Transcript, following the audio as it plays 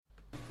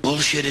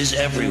Bullshit is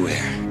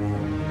everywhere.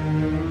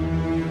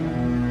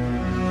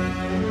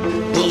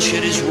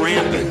 Bullshit is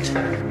rampant.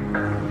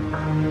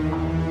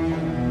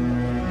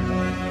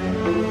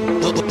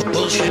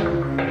 Bullshit.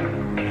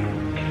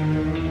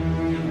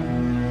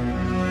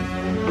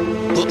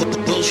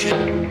 Bullshit.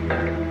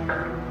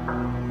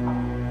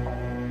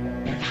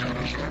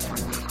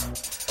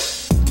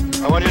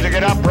 I want you to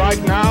get up right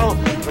now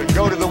and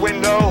go to the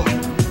window,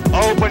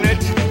 open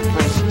it,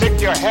 and stick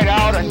your head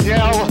out and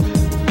yell,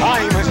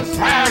 "I'm as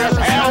mad as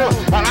hell,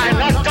 and I'm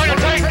not going to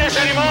take this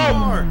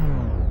anymore!"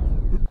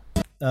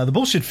 The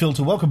Bullshit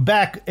Filter, welcome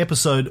back,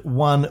 episode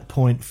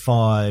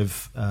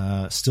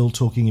 1.5. Still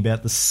talking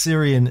about the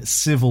Syrian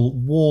Civil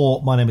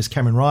War. My name is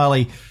Cameron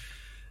Riley,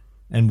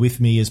 and with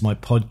me is my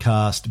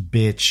podcast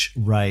bitch,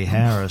 Ray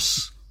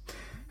Harris.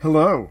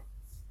 Hello.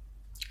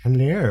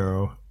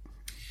 Hello.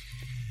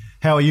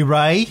 How are you,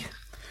 Ray?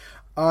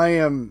 I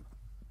am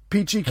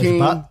peachy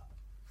keen.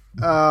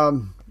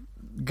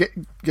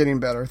 Getting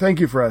better. Thank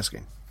you for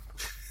asking.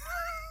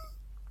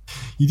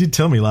 You did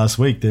tell me last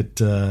week that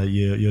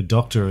your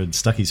doctor had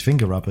stuck his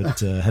finger up.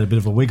 It had a bit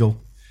of a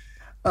wiggle.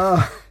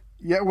 Yeah,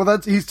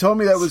 well, he's told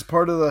me that was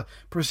part of the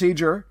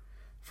procedure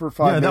for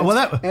 5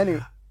 minutes.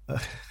 Anyway.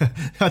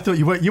 I thought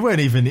you weren't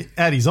even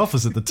at his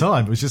office at the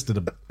time. It was just at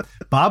a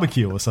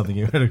barbecue or something.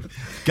 You had a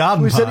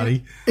garden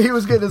party. He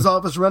was getting his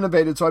office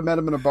renovated, so I met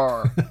him in a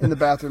bar in the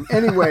bathroom.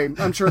 Anyway,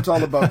 I'm sure it's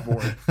all above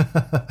board.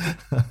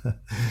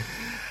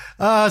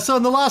 So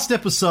in the last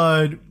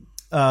episode,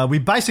 we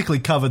basically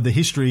covered the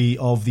history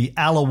of the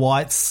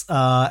Alawites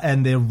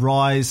and their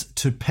rise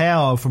to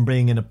power from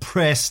being an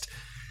oppressed,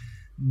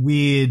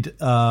 weird,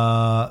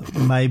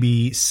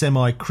 maybe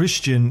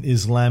semi-Christian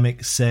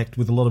Islamic sect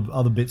with a lot of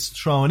other bits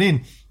thrown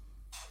in.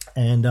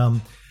 And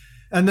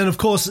then, of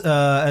course,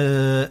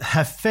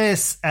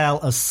 Hafez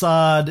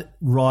al-Assad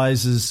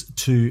rises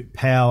to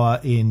power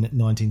in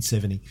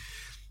 1970.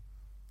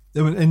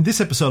 In this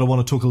episode, I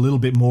want to talk a little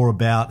bit more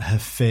about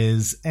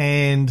Hafez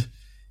and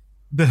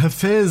the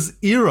Hafez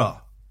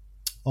era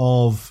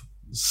of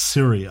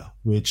Syria,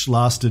 which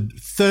lasted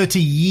 30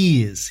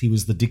 years. He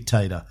was the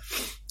dictator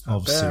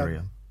of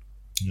Syria.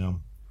 Yeah.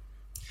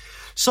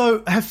 So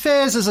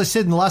Hafez, as I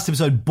said in the last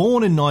episode,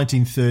 born in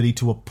 1930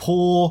 to a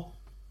poor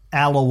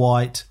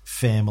Alawite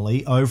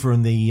family over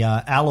in the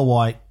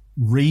Alawite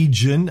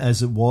region,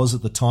 as it was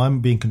at the time,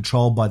 being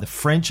controlled by the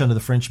French under the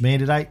French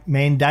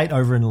mandate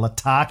over in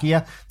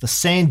Latakia, the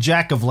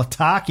Sanjak of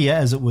Latakia,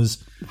 as it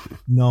was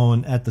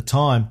known at the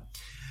time.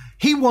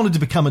 He wanted to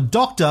become a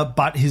doctor,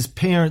 but his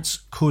parents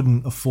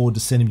couldn't afford to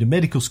send him to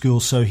medical school,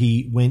 so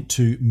he went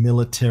to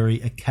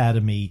military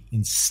academy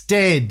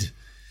instead.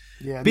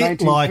 Yeah,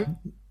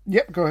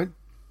 Yep, go ahead.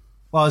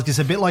 Well, I was going to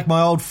say, a bit like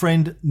my old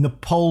friend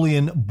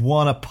Napoleon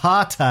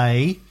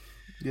Bonaparte,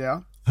 yeah,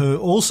 who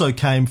also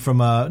came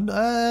from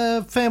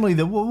a family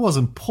that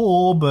wasn't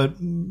poor, but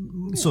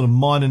sort of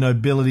minor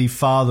nobility.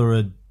 Father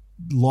had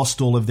lost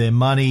all of their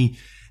money.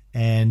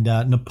 And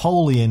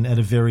Napoleon, at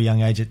a very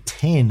young age, at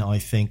 10, I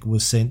think,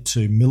 was sent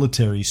to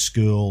military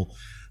school.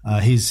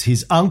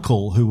 His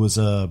uncle, who was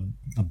a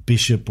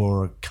bishop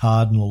or a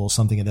cardinal or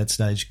something at that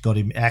stage, got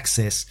him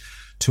access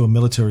to a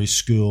military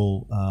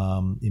school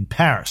in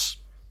Paris.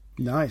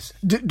 Nice.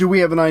 Do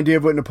we have an idea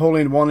of what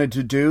Napoleon wanted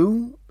to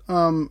do?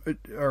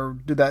 Or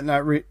did that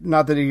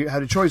not that he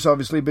had a choice,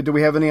 obviously, but do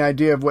we have any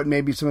idea of what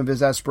maybe some of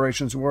his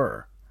aspirations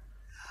were?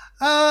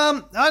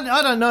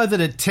 I don't know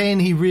that at 10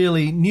 he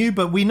really knew,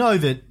 but we know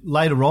that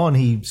later on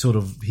he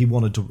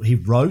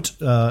wrote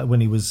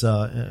when he was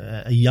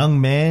a young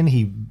man.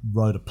 He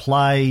wrote a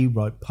play,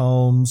 wrote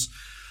poems.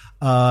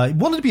 He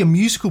wanted to be a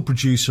musical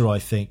producer, I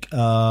think. He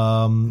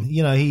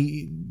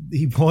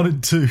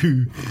wanted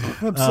to.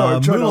 I'm sorry,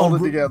 I'm trying to hold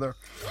it together.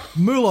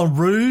 Moulin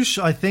Rouge,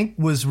 I think,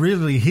 was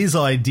really his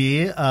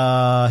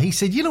idea. He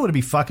said, "You know what would be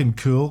fucking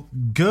cool?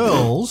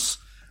 Girls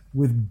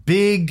with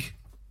big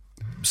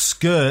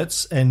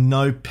skirts and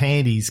no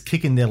panties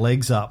kicking their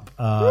legs up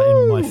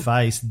in my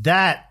face.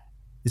 That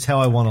is how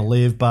I want to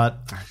live,"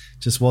 but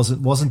just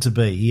wasn't to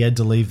be. He had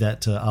to leave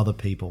that to other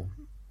people.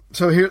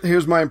 So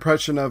here's my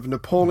impression of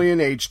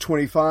Napoleon, age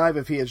 25,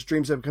 if he has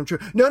dreams that come true.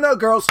 No,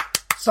 girls,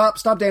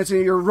 stop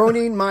dancing. You're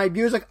ruining my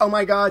music. Oh,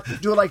 my God.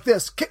 Do it like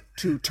this. Kick,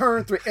 2,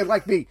 turn, 3, and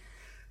like me.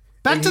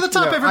 Back to the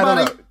top,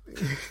 everybody.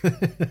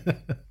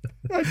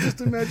 I just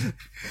imagine.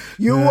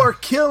 You are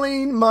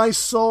killing my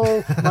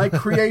soul, my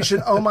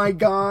creation. Oh, my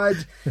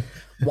God.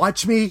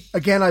 Watch me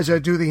again as I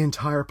do the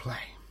entire play.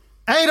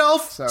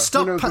 Adolf,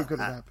 stop. Who knows what could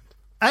have happened?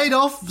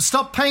 Adolf,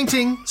 stop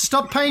painting.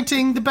 Stop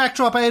painting the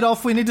backdrop,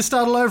 Adolf. We need to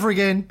start all over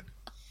again.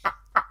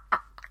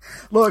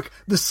 Look,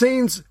 the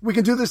scenes, we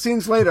can do the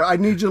scenes later. I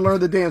need you to learn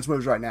the dance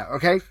moves right now,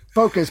 okay?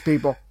 Focus,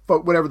 people.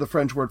 whatever the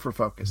French word for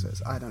focus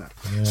is. I don't know.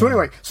 Yeah. So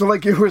anyway, so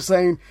like you were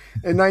saying,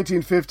 in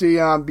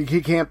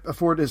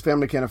 1950, his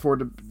family can't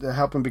afford to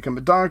help him become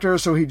a doctor,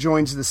 so he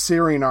joins the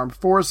Syrian armed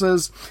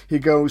forces. He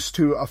goes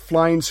to a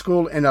flying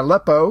school in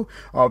Aleppo.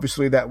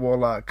 Obviously, that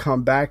will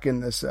come back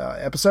in this in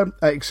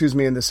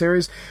the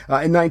series.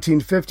 In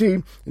 1950,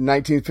 in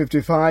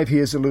 1955, he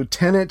is a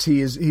lieutenant.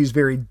 He's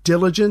very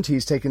diligent.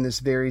 He's taken this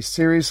very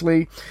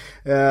seriously.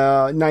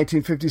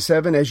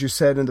 1957, as you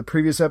said in the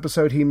previous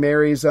episode, he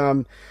marries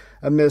a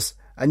Miss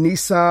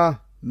Anissa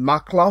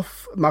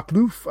Maklouf.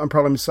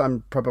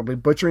 I'm probably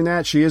butchering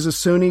that. She is a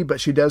Sunni, but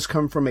she does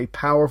come from a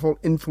powerful,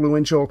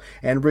 influential,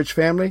 and rich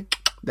family.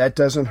 That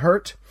doesn't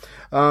hurt.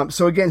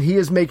 So again, he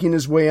is making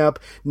his way up.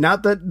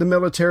 Not that the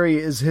military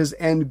is his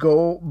end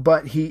goal,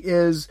 but he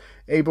is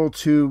able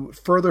to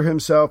further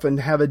himself and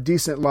have a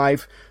decent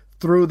life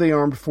through the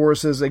armed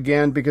forces,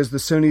 again, because the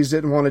Sunnis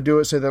didn't want to do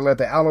it, so they let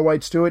the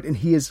Alawites do it, and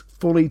he is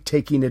fully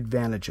taking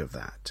advantage of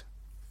that.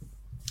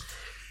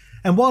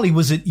 And while he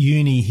was at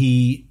uni,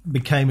 he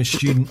became a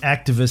student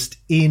activist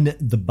in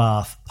the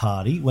Ba'ath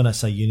Party. When I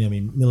say uni, I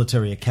mean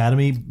military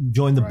academy,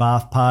 joined the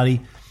Ba'ath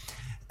Party.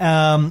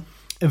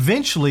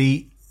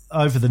 Eventually,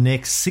 over the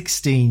next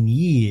 16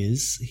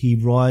 years, he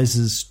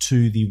rises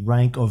to the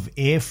rank of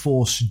Air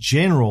Force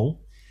General.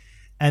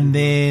 And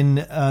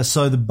then,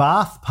 so the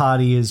Ba'ath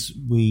Party, as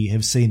we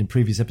have seen in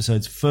previous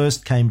episodes,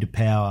 first came to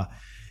power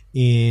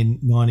in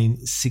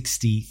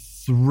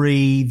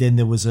 1963. Then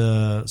there was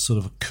a sort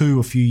of a coup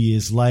a few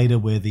years later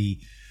where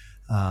the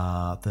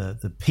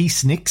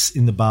peaceniks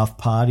in the Ba'ath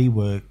Party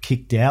were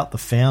kicked out, the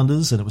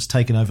founders, and it was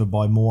taken over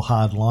by more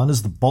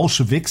hardliners, the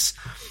Bolsheviks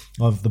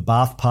of the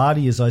Ba'ath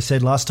Party, as I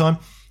said last time,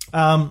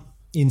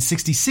 in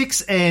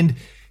 66, and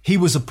he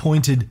was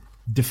appointed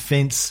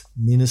defense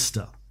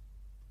minister.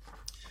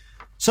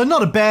 So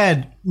not a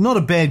bad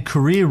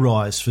career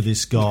rise for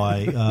this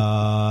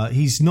guy.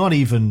 He's not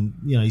even,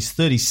 he's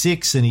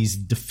 36 and he's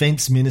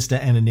defense minister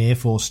and an Air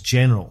Force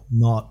general.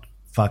 Not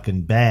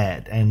fucking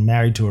bad, and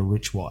married to a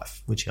rich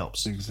wife, which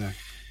helps. Exactly.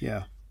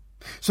 Yeah.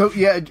 So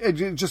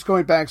just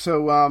going back.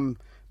 So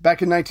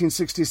back in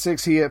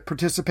 1966, he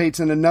participates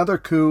in another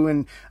coup,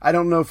 and I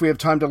don't know if we have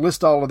time to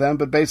list all of them,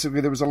 but basically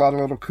there was a lot of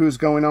little coups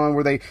going on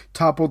where they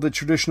toppled the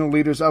traditional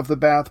leaders of the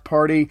Ba'ath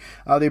Party.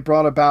 They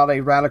brought about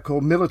a radical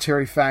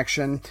military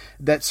faction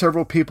that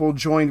several people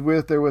joined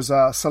with. There was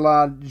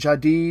Salah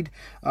Jadid,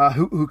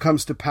 who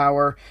comes to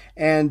power,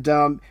 and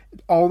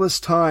all this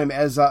time,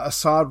 as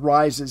Assad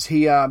rises,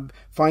 he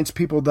finds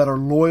people that are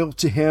loyal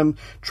to him,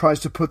 tries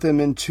to put them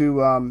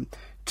into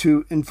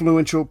to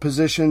influential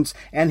positions,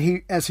 and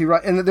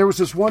there was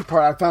this one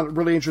part I found it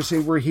really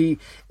interesting where he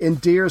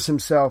endears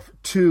himself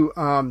to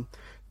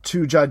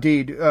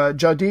Jadid.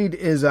 Jadid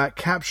is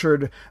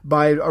captured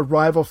by a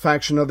rival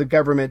faction of the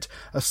government.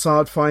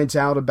 Assad finds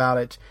out about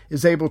it,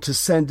 is able to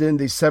send in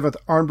the 7th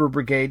Armored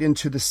Brigade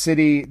into the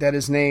city that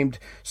is named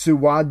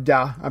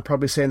Suwadda. I'm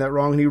probably saying that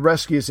wrong, and he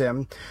rescues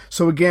him.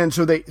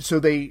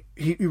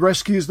 He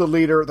rescues the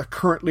leader, the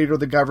current leader of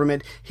the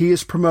government. He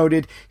is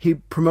promoted. He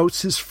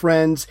promotes his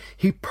friends.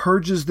 He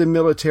purges the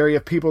military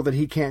of people that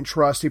he can't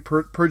trust. He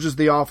purges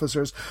the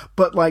officers.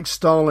 But like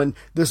Stalin,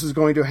 this is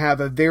going to have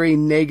a very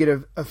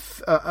negative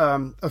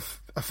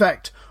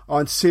effect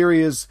on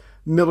Syria's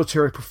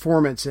military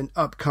performance in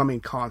upcoming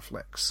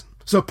conflicts.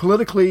 So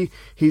politically,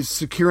 he's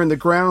securing the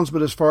grounds,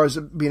 but as far as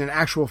being an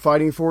actual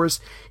fighting force,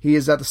 he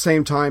is at the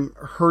same time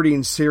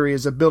hurting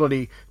Syria's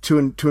ability to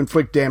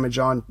inflict damage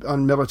on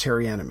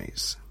military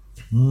enemies.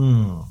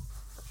 Now,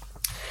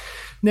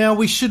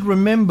 we should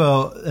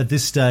remember at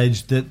this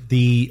stage that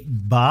the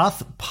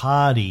Ba'ath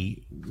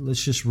Party,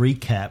 let's just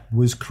recap,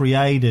 was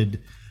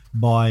created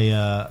by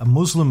a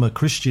Muslim, a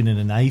Christian, and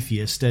an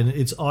atheist, and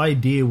its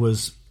idea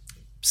was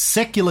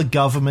secular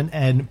government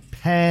and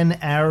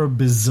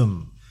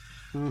pan-Arabism.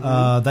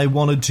 They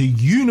wanted to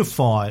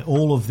unify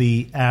all of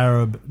the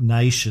Arab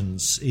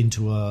nations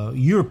into a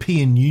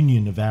European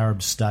Union of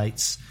Arab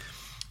states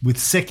with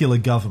secular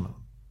government.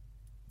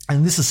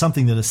 And this is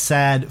something that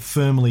Assad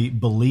firmly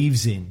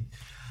believes in.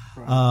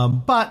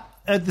 But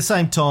at the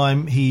same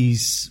time,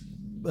 he's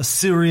a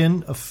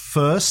Syrian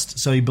first,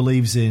 so he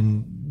believes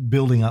in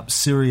building up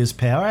Syria's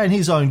power and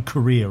his own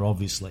career,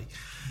 obviously,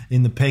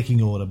 in the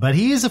pecking order. But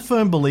he is a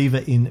firm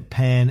believer in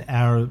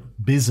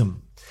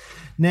pan-Arabism.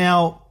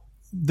 Now,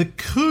 the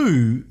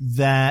coup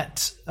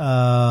that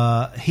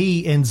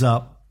he ends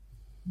up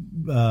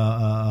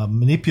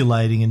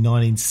manipulating in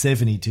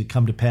 1970 to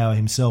come to power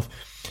himself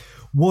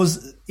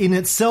was in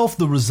itself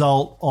the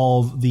result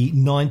of the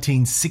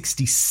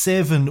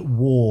 1967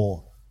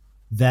 war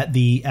that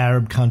the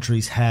Arab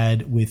countries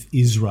had with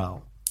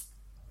Israel.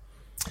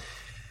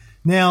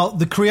 Now,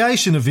 the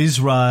creation of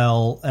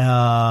Israel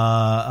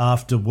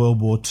after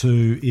World War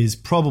II is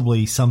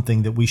probably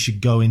something that we should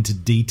go into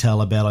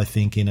detail about, I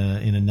think, in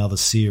another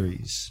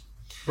series.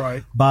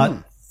 Right.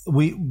 But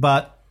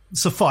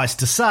suffice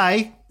to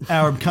say,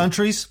 Arab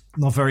countries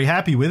not very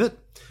happy with it.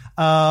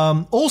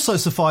 Also,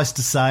 suffice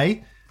to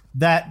say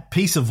that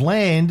piece of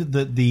land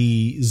that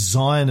the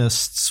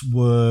Zionists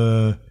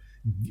were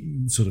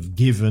sort of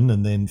given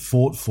and then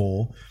fought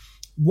for,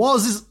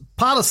 was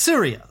part of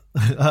Syria.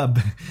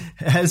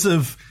 As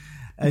of,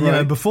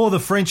 before the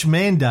French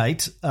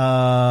mandate,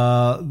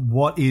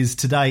 what is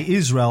today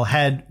Israel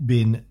had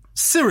been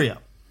Syria,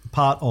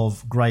 part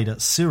of Greater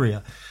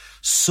Syria.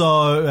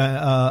 So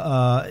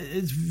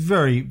it's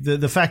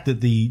the fact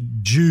that the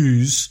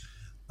Jews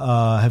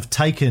have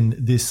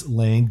taken this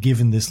land,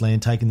 taken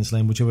this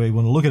land, whichever way you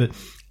want to look at it,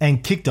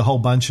 and kicked a whole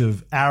bunch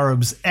of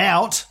Arabs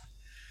out,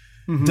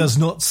 does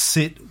not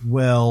sit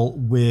well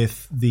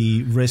with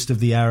the rest of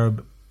the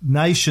Arab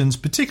nations,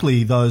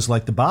 particularly those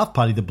like the Ba'ath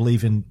Party that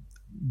believe in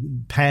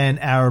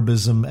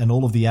pan-Arabism and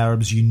all of the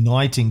Arabs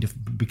uniting to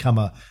become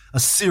a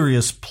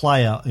serious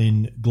player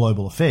in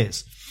global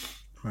affairs.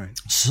 Right.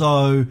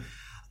 So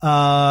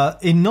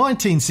in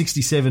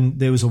 1967,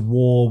 there was a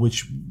war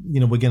which,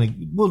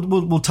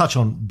 we'll touch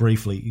on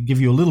briefly, give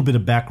you a little bit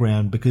of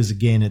background because,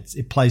 again,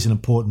 it plays an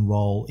important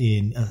role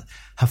in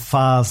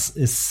Hafez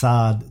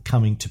Assad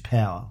coming to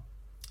power.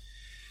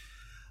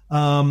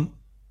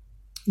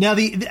 Now,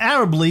 the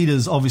Arab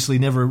leaders obviously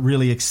never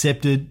really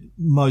accepted,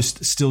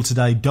 most still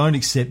today don't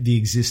accept the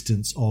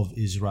existence of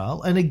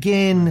Israel. And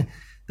again,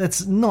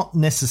 that's not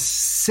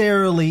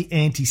necessarily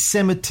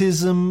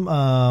anti-Semitism.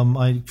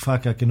 I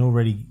can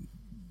already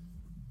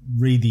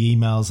read the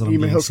emails that I'm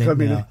getting sent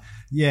now.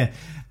 Yeah.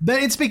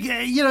 But it's big,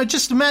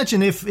 just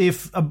imagine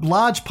if a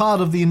large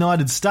part of the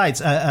United States,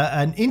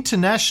 an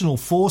international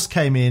force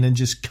came in and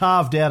just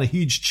carved out a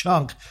huge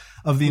chunk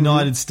of the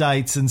United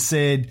States and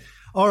said,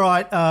 all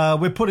right,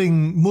 we're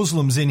putting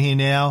Muslims in here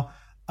now.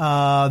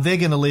 They're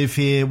going to live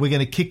here. We're going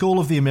to kick all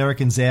of the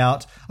Americans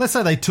out. Let's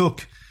say they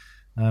took,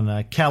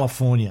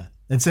 California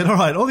and said, all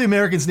right, all the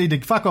Americans need to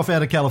fuck off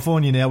out of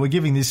California now. We're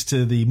giving this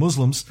to the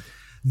Muslims.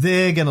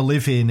 They're going to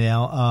live here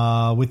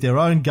now with their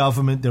own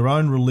government, their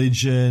own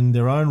religion,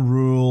 their own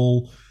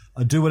rule,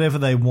 do whatever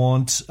they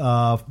want.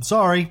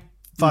 Sorry,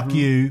 fuck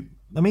you.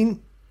 I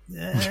mean,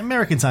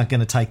 Americans aren't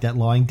going to take that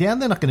lying down.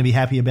 They're not going to be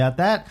happy about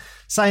that.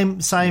 Same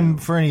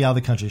for any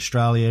other country,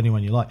 Australia,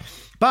 anyone you like.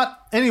 But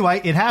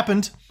anyway, it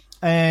happened,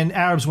 and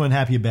Arabs weren't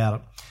happy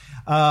about it.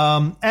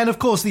 And, of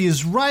course, the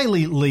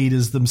Israeli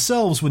leaders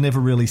themselves were never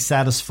really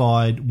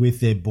satisfied with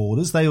their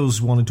borders. They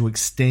always wanted to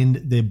extend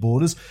their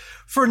borders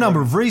for a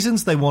number of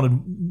reasons. They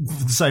wanted,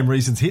 for the same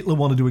reasons Hitler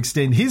wanted to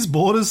extend his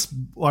borders,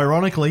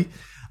 ironically.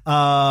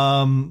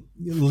 Lebensraum.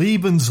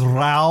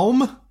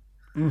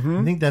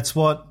 I think that's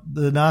what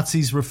the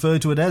Nazis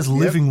referred to it as,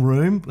 living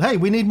room. Hey,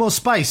 we need more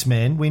space,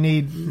 man. We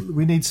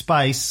need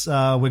space.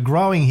 We're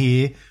growing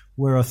here.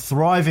 We're a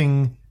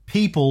thriving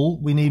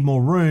people. We need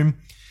more room.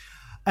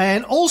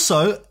 And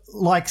also,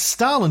 like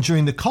Stalin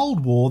during the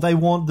Cold War, the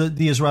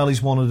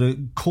Israelis wanted a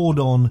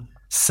cordon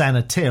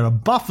sanitaire, a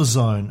buffer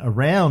zone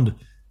around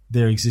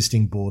their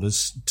existing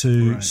borders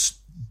to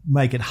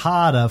make it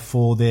harder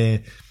for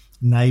their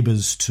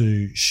neighbors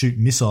to shoot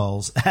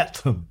missiles at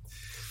them.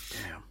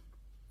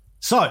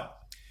 So,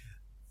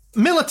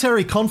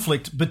 military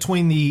conflict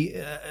between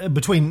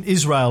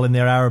Israel and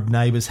their Arab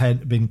neighbours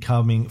had been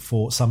coming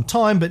for some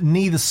time, but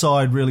neither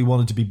side really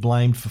wanted to be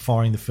blamed for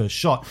firing the first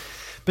shot.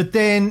 But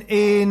then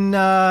in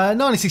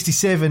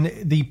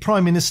 1967, the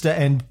Prime Minister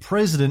and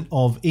President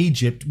of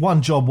Egypt,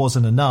 one job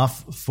wasn't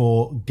enough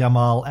for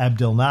Gamal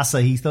Abdel Nasser.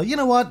 He thought, you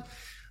know what?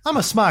 I'm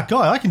a smart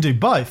guy. I can do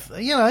both.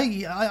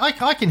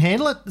 I can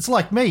handle it. It's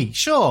like me.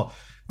 Sure.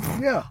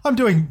 Yeah. I'm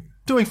doing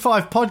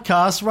 5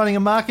 podcasts, running a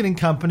marketing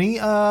company,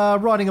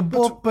 writing a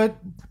book, but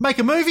make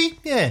a movie?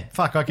 Yeah,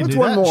 fuck, I can do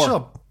that.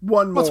 Sure.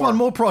 What's one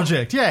more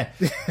project? Yeah.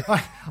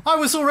 I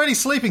was already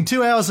sleeping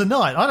 2 hours a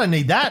night. I don't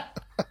need that.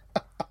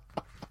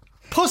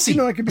 Pussy.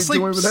 I could be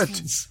doing with that.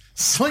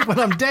 Sleep when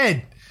I'm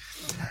dead.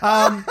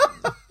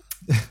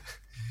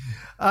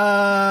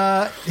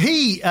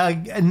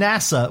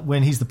 Nasser,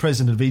 when he's the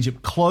president of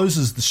Egypt,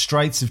 closes the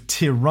Straits of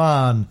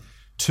Tiran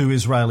to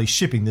Israeli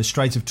shipping. The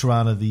Straits of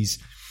Tiran are these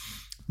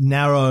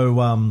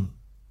narrow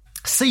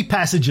sea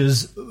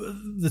passages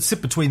that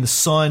sit between the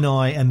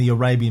Sinai and the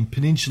Arabian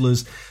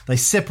Peninsulas. They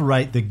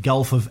separate the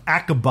Gulf of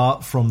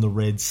Aqaba from the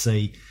Red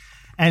Sea.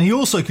 And he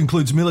also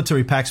concludes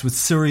military pacts with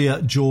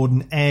Syria,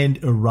 Jordan, and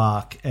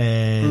Iraq.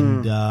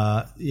 And,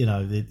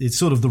 it's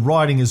sort of the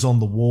writing is on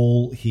the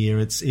wall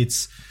here.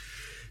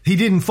 He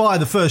didn't fire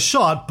the first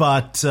shot,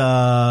 but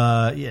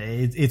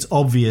it's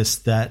obvious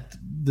that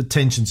the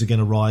tensions are going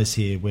to rise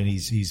here when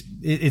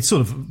it's sort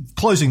of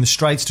closing the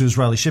straits to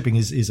Israeli shipping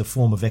is a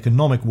form of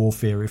economic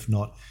warfare, if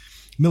not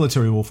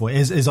military warfare.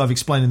 As I've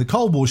explained in the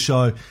Cold War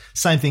show,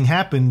 same thing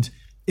happened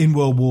in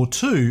World War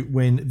II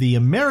when the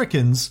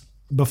Americans,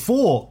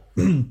 before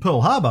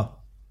Pearl Harbor,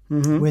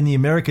 when the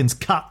Americans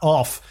cut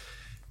off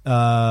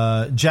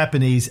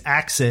Japanese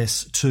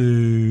access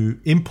to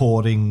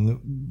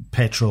importing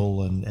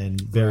petrol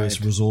and various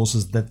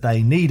resources that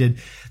they needed.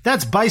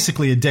 That's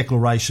basically a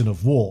declaration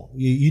of war.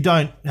 You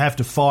don't have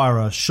to fire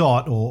a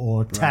shot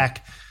or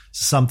attack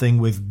something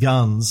with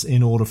guns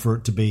in order for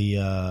it to be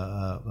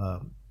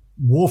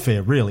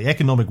warfare, really.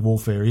 Economic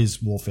warfare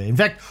is warfare. In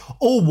fact,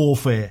 all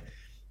warfare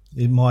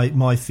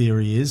My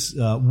theory is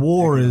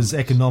war is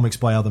economics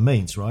by other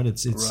means, right?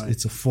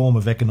 It's a form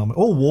of economic.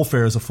 All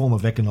warfare is a form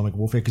of economic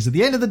warfare because at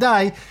the end of the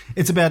day,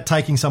 it's about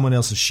taking someone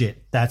else's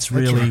shit. That's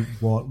really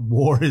what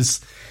war is.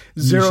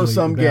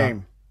 Zero-sum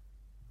game.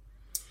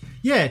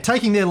 Yeah,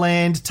 taking their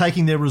land,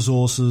 taking their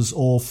resources,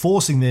 or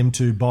forcing them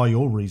to buy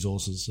your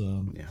resources.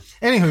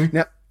 Anywho.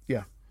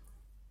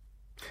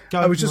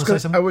 Now, I was just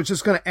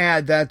going to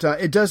add that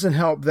it doesn't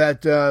help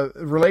that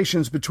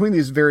relations between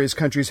these various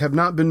countries have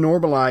not been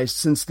normalized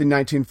since the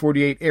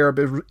 1948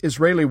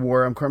 Arab-Israeli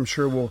War. I'm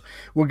sure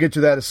we'll get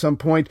to that at some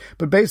point.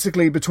 But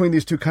basically, between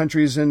these two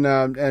countries in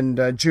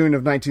June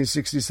of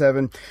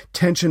 1967,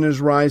 tension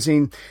is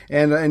rising,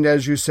 and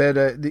as you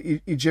said,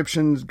 the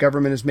Egyptian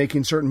government is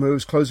making certain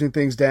moves, closing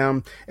things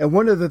down. And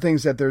one of the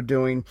things that they're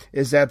doing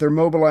is that they're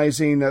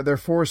mobilizing their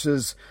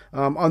forces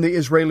on the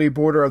Israeli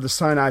border of the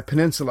Sinai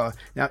Peninsula.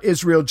 Now,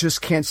 Israel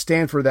just can't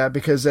stand for that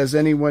because, as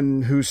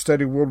anyone who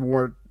studied World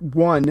War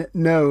I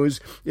knows,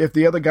 if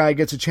the other guy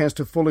gets a chance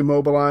to fully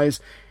mobilize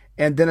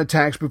and then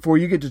attacks before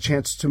you get the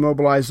chance to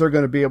mobilize, they're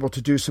going to be able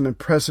to do some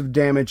impressive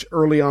damage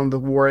early on in the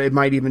war. It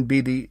might even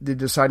be the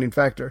deciding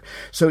factor.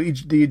 So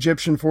the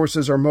Egyptian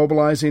forces are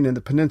mobilizing in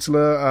the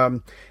peninsula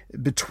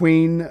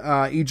between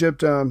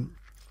Egypt,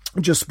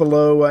 just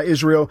below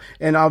Israel,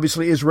 and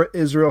obviously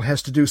Israel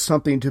has to do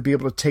something to be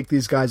able to take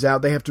these guys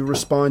out. They have to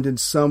respond in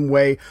some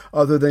way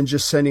other than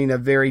just sending a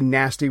very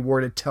nasty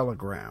worded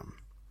telegram.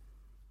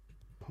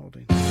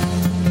 Holding.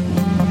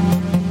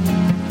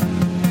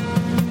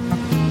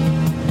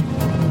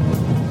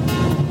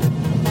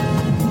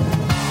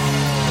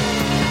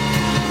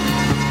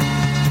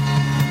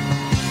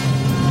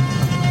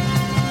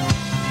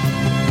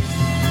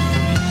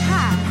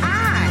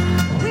 Hi,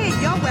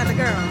 we're your weather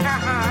girl.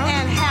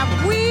 And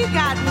have we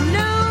got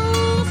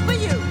news for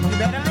you? You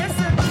better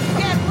listen.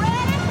 Get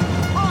ready,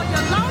 all you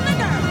lonely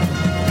girls,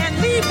 and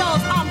leave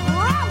those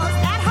umbrellas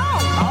at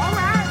home. All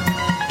right.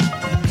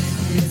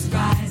 It's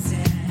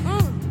rising.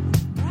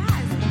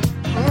 Rising.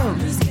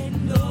 It's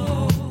getting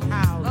low.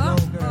 How low,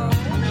 girl?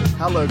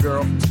 Hello,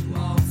 girl. To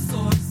all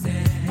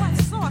sources. What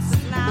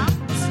sources now?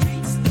 The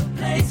streets, the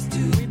place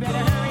to We better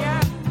hurry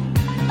up.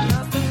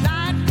 'Cause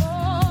tonight,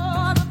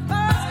 for the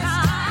first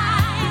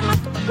time,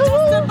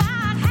 just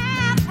about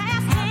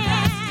 10:30,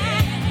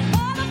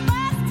 for the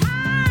first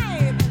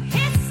time in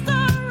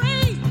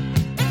history,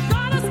 it's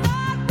gonna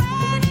start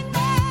raining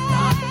men.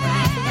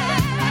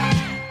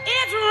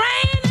 It's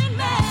raining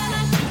men.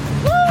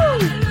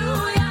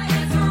 Hallelujah,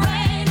 it's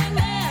raining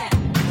men.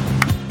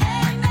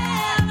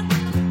 Amen.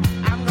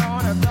 I'm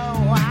gonna go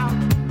out.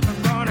 I'm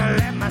gonna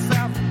let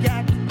myself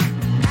get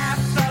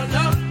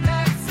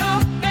absolutely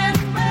soaking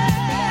wet.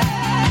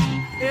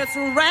 It's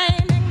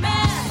raining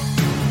men.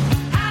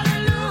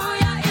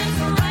 Hallelujah, it's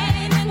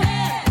raining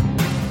men.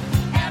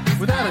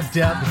 Without a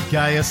doubt, the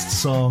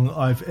gayest song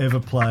I've ever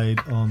played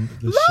on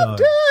the Loved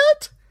show.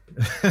 it!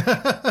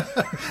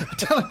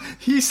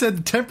 He said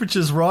the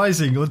temperature's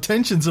rising or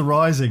tensions are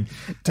rising,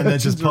 and that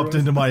just Tensions are popped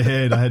into my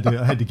head. I had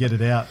to get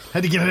it out.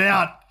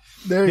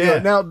 There you Yeah.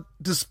 go. Now,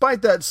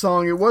 despite that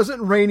song, it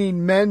wasn't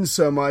raining men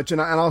so much,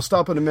 and I'll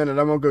stop in a minute.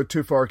 I won't go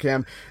too far,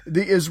 Cam.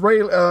 The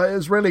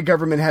Israeli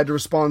government had to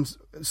respond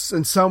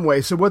in some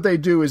way. So what they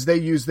do is they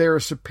use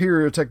their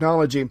superior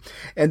technology,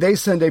 and they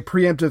send a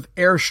preemptive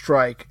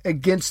airstrike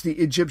against the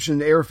Egyptian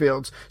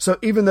airfields. So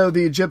even though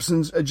the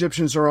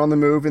Egyptians are on the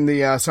move in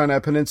the Sinai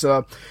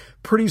Peninsula,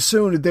 pretty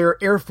soon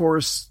their air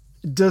force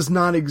does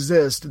not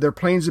exist. Their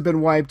planes have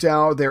been wiped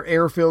out. Their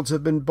airfields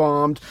have been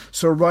bombed.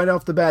 So right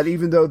off the bat,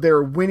 even though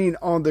they're winning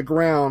on the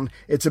ground,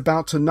 it's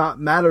about to not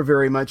matter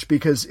very much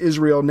because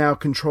Israel now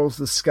controls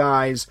the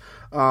skies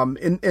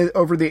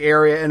over the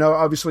area and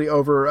obviously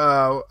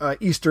over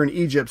eastern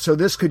Egypt. So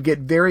this could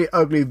get very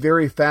ugly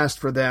very fast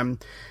for them.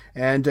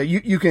 And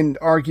you can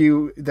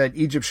argue that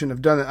Egypt shouldn't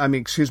have done it.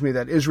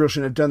 That Israel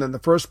shouldn't have done it in the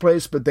first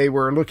place, but they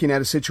were looking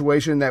at a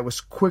situation that was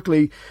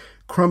quickly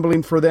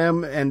crumbling for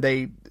them, and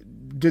they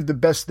did the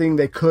best thing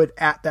they could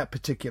at that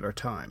particular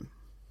time.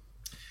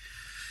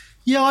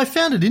 Yeah, I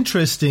found it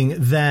interesting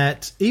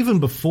that even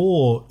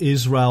before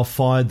Israel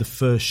fired the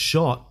first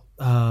shot,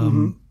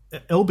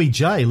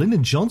 LBJ,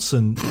 Lyndon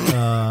Johnson,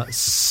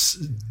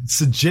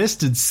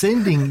 suggested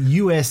sending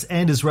US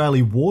and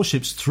Israeli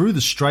warships through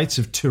the Straits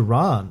of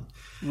Tiran.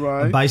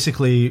 Right.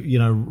 Basically,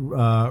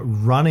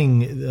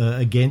 running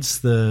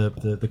against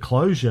the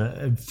closure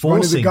and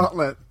forcing Running the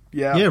gauntlet.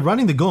 Yeah,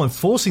 running the gauntlet,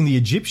 forcing the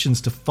Egyptians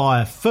to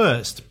fire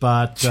first.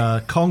 But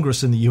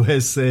Congress in the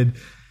US said,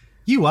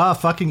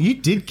 you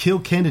did kill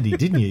Kennedy,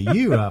 didn't you?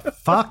 You are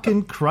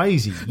fucking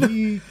crazy.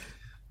 It's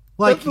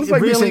like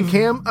me saying,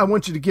 Cam, I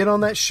want you to get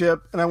on that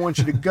ship and I want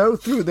you to go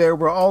through there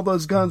where all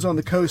those guns on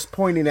the coast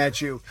pointing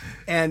at you.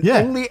 And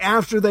only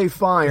after they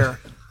fire,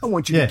 I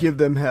want you to give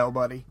them hell,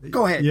 buddy.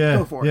 Go ahead.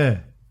 Go for it. Yeah.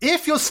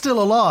 If you're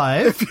still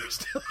alive,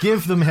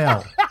 give them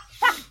hell.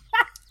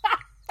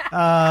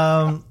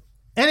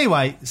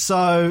 Anyway,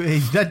 so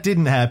that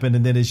didn't happen.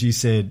 And then, as you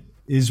said,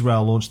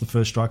 Israel launched the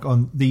first strike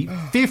on the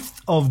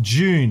 5th of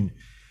June,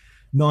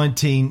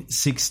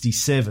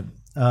 1967.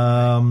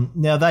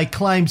 Now, they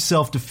claimed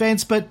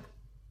self-defense, but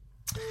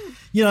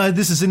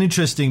This is an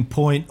interesting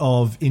point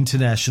of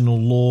international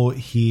law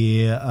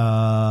here.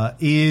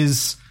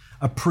 Is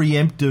a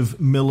preemptive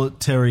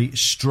military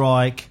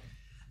strike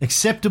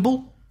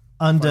acceptable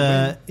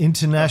under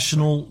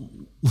international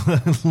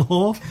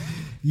law?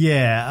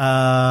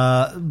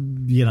 Yeah.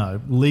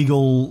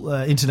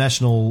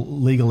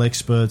 International legal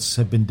experts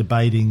have been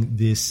debating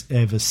this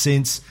ever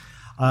since.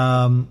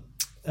 Anyway,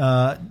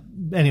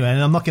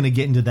 and I'm not going to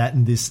get into that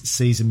in this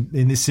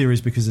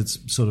series, because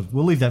it's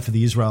we'll leave that for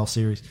the Israel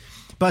series.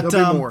 But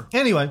There'll be more.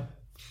 Anyway,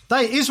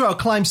 Israel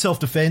claims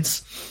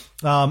self-defense,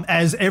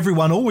 as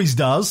everyone always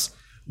does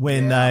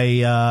when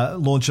they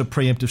launch a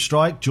preemptive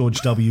strike.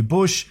 George W.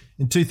 Bush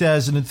in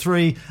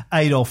 2003,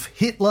 Adolf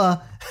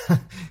Hitler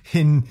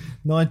in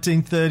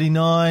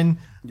 1939,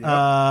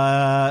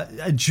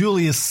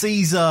 Julius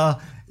Caesar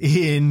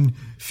in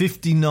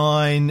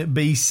 59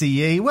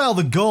 BCE. Well,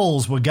 the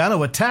Gauls were going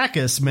to attack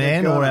us,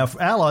 man, or our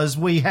allies.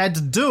 We had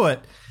to do it.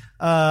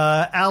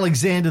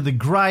 Alexander the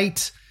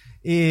Great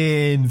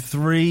in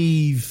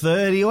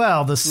 330.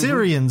 Well, the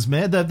Syrians,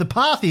 man, the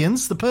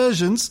Parthians, the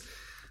Persians,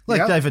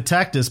 they've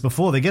attacked us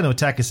before. They're going to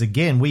attack us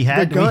again. We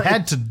had to do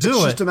it's it.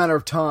 It's just a matter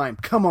of time.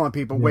 Come on,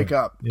 people, wake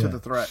up to the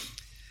threat.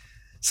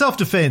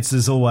 Self-defense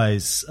is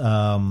always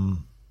the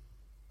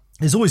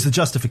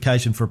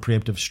justification for a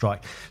preemptive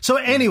strike. So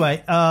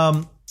anyway,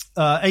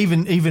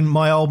 even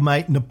my old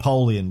mate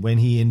Napoleon, when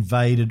he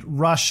invaded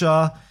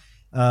Russia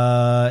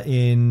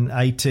in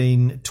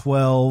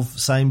 1812,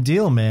 same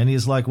deal, man. He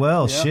was like,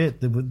 well, shit,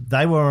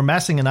 they were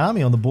amassing an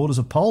army on the borders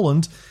of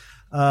Poland.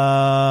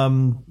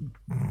 Don't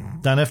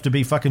have to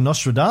be fucking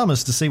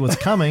Nostradamus to see what's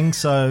coming.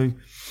 So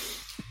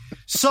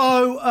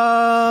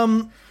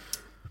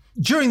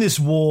during this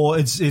war,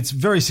 it's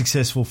very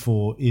successful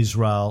for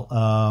Israel.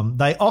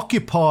 They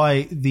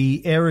occupy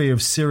the area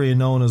of Syria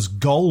known as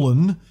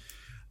Golan,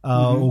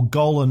 or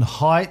Golan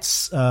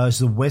Heights. It's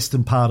the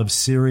western part of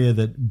Syria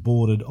that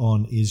bordered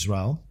on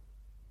Israel.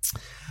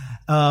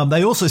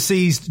 They also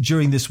seized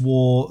during this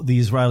war, the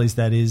Israelis,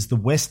 that is, the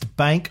west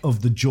bank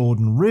of the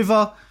Jordan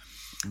River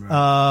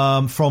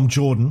from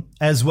Jordan,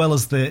 as well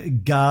as the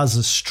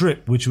Gaza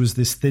Strip, which was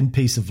this thin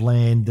piece of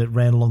land that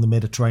ran along the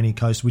Mediterranean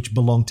coast, which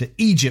belonged to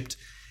Egypt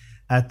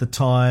at the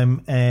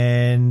time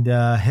and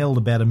held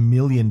about 1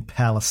 million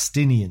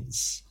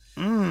Palestinians.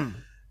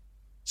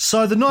 So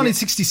the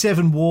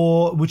 1967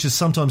 war, which is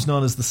sometimes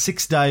known as the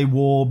 6-Day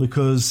War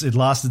because it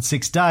lasted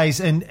 6 days,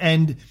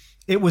 and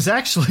it was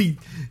actually,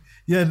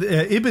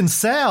 Ibn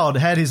Saud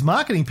had his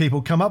marketing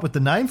people come up with the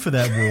name for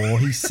that war.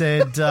 He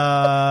said,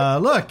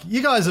 look,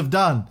 you guys have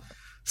done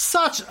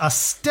such a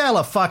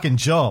stellar fucking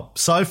job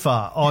so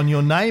far on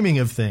your naming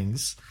of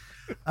things.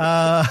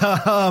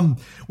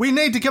 We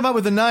need to come up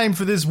with a name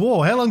for this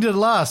war. How long did it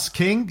last,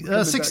 King?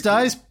 6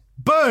 days?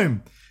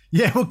 Boom.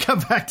 Yeah, we'll come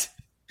back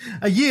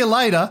a year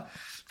later.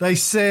 They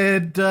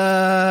said,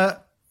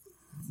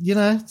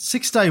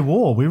 6-Day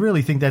War. We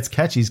really think that's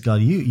catchy. He's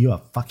going, you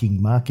are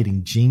fucking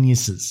marketing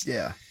geniuses.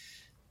 Yeah.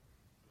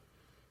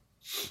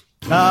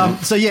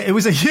 It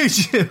was a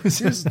huge.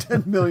 Here's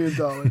 $10 million.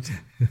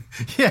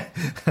 Yeah,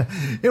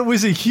 it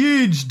was a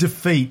huge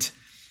defeat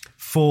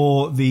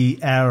for the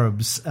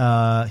Arabs.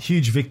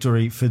 Huge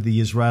victory for the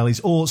Israelis,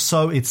 or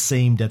so it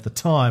seemed at the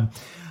time.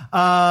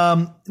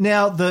 Now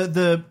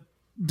the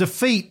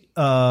defeat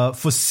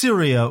for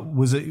Syria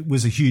was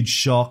a huge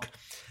shock,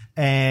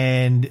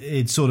 and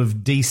it sort of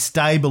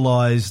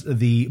destabilized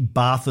the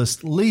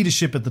Ba'athist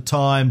leadership at the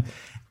time.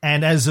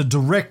 And as a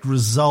direct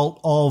result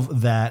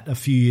of that, a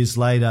few years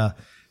later,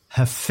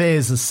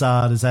 Hafez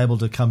Assad is able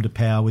to come to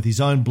power with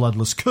his own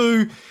bloodless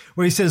coup,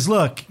 where he says,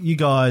 look, you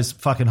guys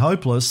fucking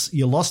hopeless.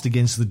 You lost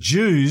against the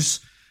Jews.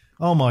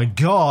 Oh, my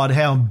God,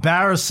 how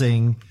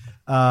embarrassing.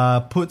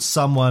 Put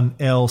someone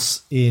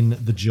else in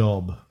the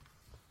job.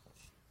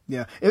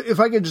 Yeah. If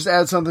I could just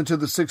add something to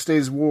the 6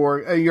 Days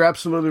War, you're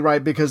absolutely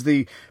right, because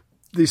the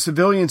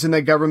civilians in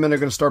that government are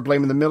going to start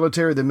blaming the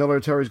military. The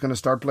military is going to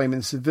start blaming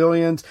the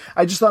civilians.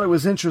 I just thought it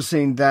was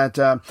interesting that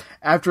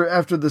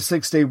after the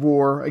 6 Day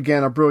War,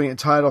 again, a brilliant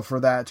title for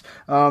that,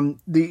 the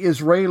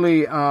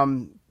Israeli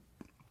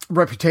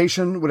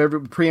reputation,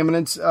 whatever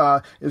preeminence,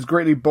 is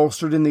greatly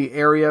bolstered in the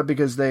area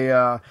because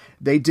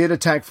they did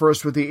attack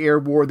first with the air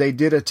war. They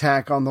did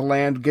attack on the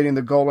land, getting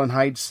the Golan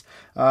Heights,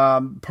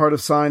 part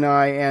of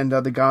Sinai and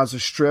the Gaza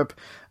Strip.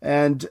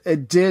 And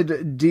it did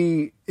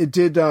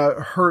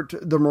hurt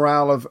the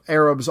morale of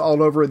Arabs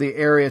all over the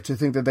area to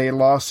think that they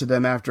lost to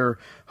them after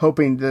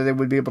hoping that they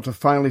would be able to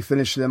finally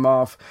finish them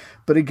off.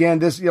 But again,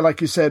 this,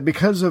 like you said,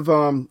 because of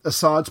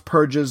Assad's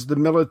purges,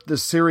 the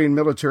Syrian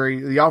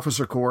military, the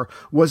officer corps,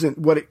 wasn't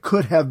what it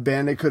could have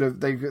been. They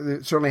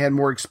certainly had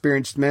more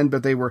experienced men,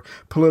 but they were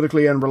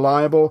politically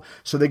unreliable.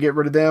 So they get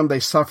rid of them. They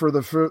suffer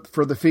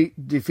for the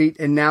defeat,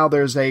 and now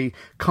there's a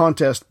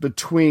contest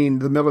between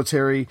the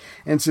military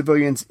and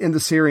civilians in the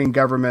Syrian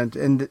government,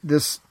 and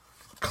this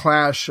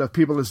clash of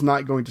people is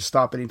not going to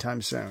stop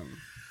anytime soon.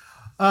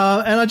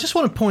 And I just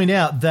want to point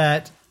out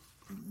that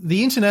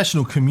the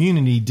international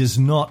community does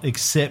not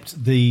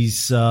accept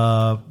these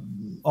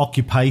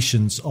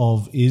occupations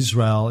of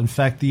Israel. In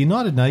fact, the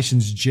United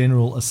Nations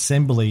General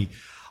Assembly,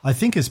 I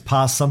think, has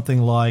passed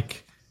something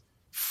like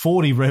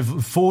 40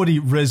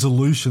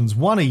 resolutions,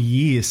 one a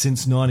year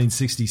since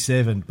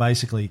 1967,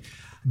 basically,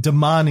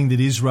 demanding that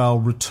Israel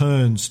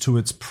returns to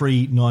its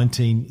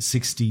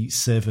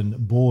pre-1967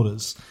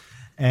 borders.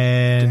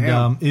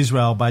 And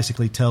Israel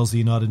basically tells the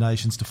United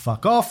Nations to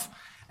fuck off.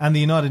 And the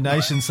United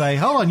Nations say,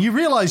 hold on, you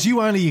realize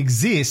you only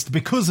exist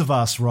because of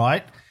us,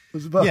 right?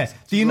 Yeah,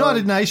 the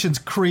United Nations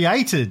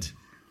created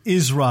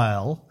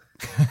Israel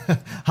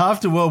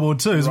after World War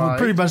II. It was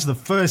pretty much the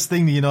first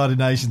thing the United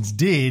Nations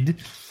did.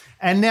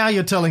 And now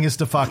you're telling us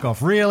to fuck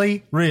off.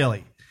 Really?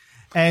 Really?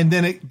 And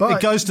then it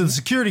goes to the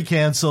Security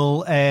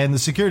Council, and the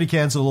Security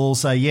Council all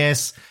say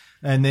yes,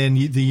 and then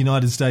the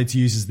United States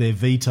uses their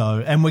veto.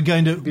 And we're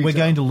going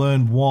to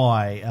learn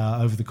why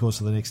over the course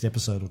of the next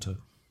episode or two.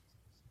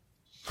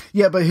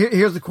 Yeah, but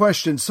here's the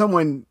question.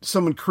 Someone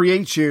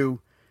creates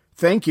you.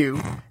 Thank you.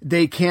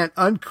 They can't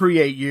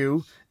uncreate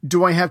you.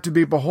 Do I have to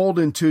be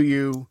beholden to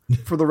you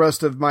for the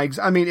rest of my...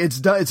 I mean, it's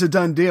done. It's a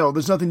done deal.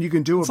 There's nothing you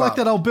can do about it. It's like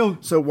that old Bill...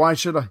 So why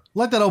should I...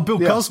 Like that old Bill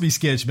Cosby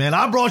sketch, man.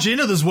 I brought you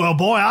into this world,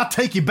 boy. I'll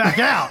take you back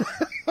out.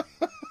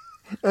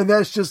 And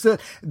that's just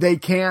it. They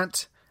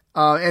can't...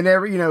 and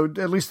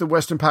at least the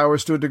Western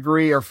powers to a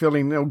degree are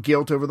feeling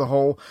guilt over the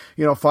whole,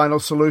 final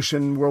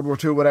solution, World War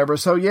II, whatever.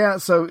 So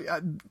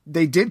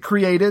they did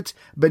create it,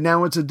 but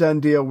now it's a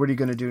done deal. What are you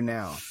going to do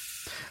now?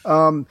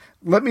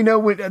 Let me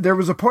know there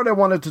was a part I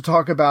wanted to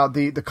talk about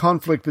the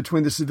conflict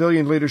between the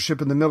civilian leadership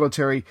and the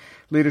military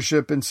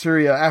leadership in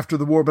Syria after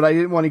the war, but I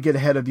didn't want to get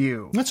ahead of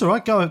you. That's all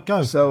right.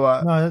 Go. So,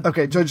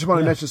 okay. I just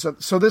want to mention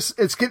something. So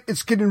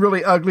it's getting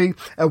really ugly.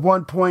 At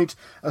one point,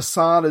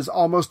 Assad is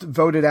almost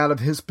voted out of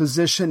his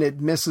position.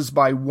 It misses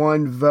by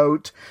one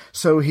vote.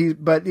 So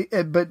but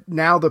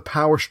now the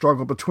power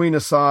struggle between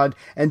Assad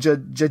and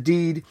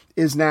Jadid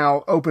is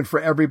now open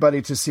for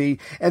everybody to see.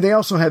 And they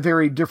also have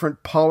very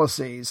different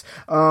policies.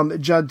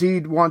 Jadid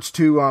wants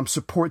to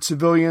support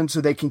civilians so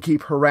they can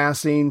keep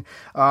harassing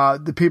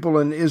the people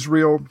in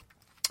Israel.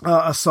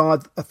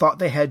 Assad thought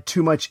they had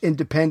too much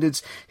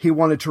independence. He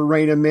wanted to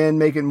rein them in,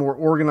 make it more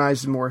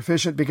organized and more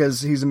efficient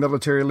because he's a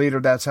military leader.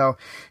 That's how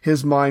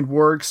his mind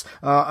works.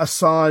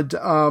 Assad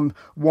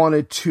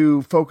wanted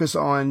to focus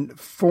on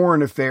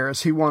foreign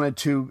affairs. He wanted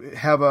to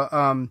have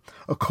a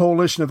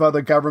coalition of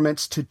other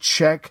governments to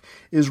check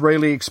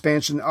Israeli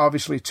expansion,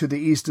 obviously to the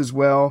east as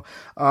well.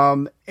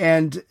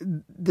 And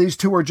these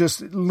two are just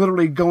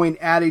literally going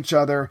at each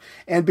other.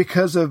 And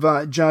because of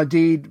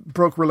Jadid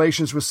broke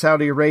relations with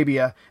Saudi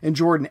Arabia and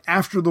Jordan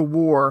after the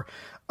war,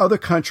 other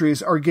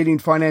countries are getting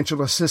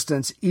financial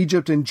assistance.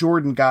 Egypt and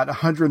Jordan got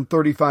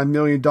 $135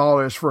 million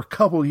for a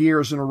couple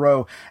years in a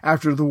row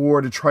after the war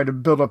to try to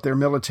build up their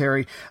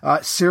military.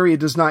 Syria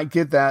does not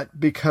get that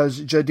because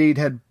Jadid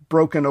had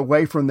broken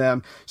away from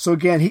them. So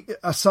again,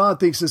 Assad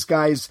thinks this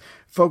guy's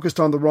focused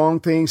on the wrong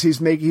things.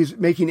 He's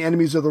making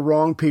enemies of the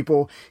wrong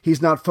people.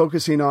 He's not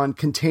focusing on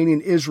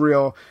containing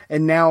Israel.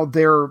 And now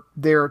their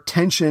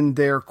tension,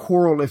 their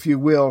quarrel, if you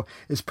will,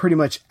 is pretty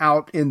much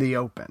out in the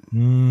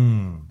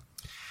open.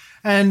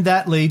 And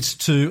that leads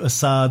to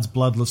Assad's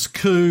bloodless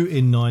coup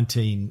in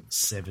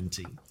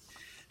 1970.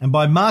 And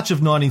by March of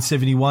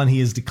 1971, he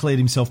has declared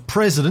himself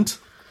president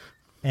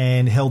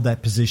and held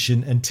that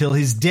position until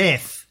his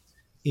death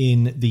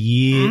in the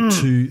year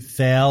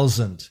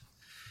 2000.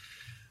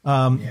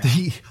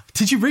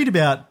 Did you read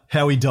about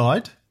how he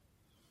died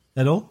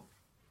at all?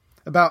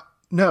 About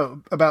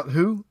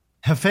who?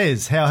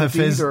 Hafez. How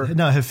Hafez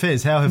No,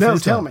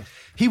 died. tell me.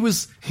 He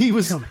was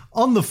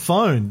on the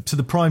phone to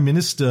the Prime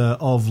Minister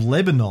of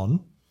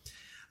Lebanon,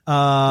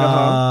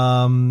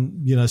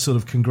 sort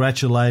of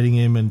congratulating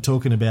him and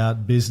talking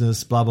about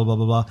business, blah, blah, blah,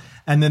 blah, blah.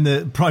 And then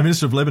the Prime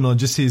Minister of Lebanon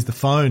just hears the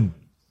phone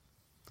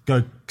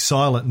go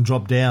silent and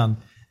drop down.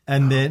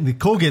 And then the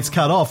call gets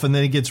cut off, and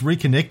then it gets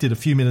reconnected a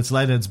few minutes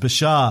later. It's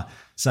Bashar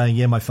saying,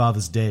 yeah, my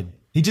father's dead.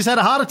 He just had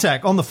a heart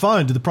attack on the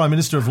phone to the Prime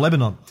Minister of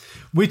Lebanon,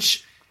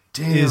 which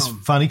is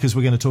funny because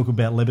we're going to talk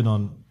about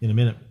Lebanon in a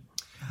minute.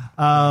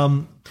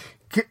 Can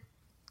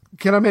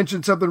I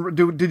mention something?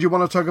 Did you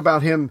want to talk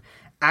about him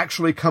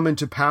actually coming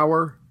to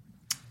power?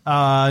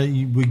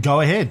 We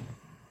go ahead.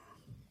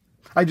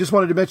 I just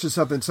wanted to mention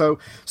something. So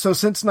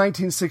since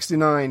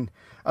 1969,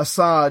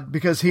 Assad,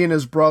 because he and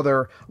his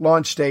brother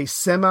launched a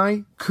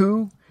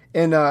semi-coup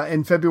in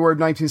February of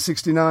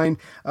 1969,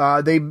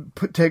 they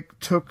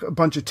took a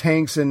bunch of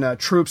tanks and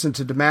troops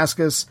into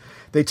Damascus.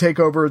 They take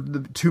over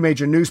the two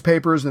major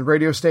newspapers and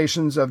radio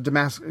stations of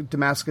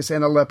Damascus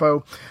and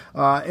Aleppo.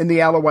 In the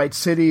Alawite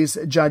cities,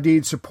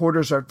 Jadid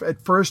supporters are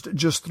at first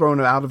just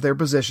thrown out of their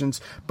positions,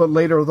 but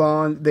later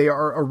on they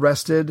are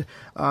arrested.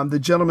 The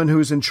gentleman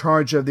who's in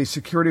charge of the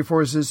security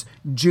forces,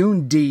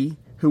 June D.,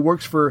 who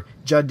works for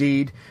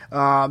Jadid,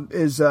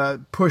 is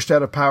pushed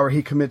out of power.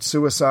 He commits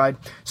suicide.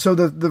 So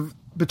the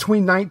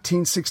between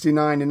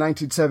 1969 and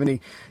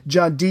 1970,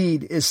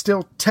 Jadid is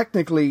still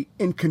technically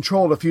in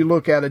control. If you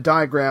look at a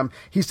diagram,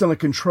 he's still in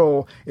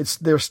control.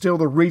 They're still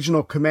the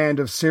regional command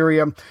of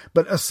Syria,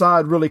 but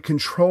Assad really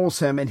controls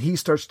him, and he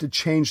starts to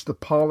change the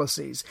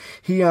policies.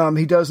 He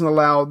doesn't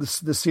allow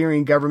the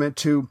Syrian government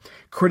to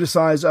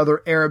criticize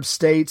other Arab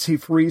states. He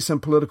frees some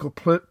political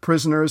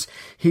prisoners.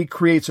 He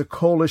creates a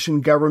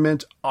coalition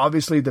government.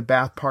 Obviously, the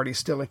Ba'ath Party is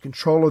still in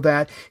control of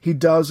that. He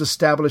does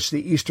establish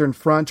the Eastern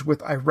Front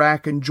with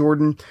Iraq and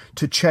Jordan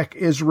to check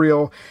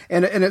Israel.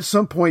 And at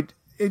some point,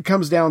 it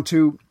comes down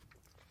to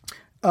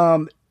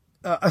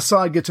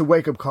Assad gets a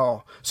wake-up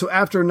call. So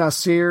after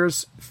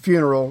Nasser's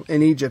funeral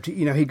in Egypt,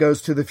 he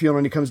goes to the funeral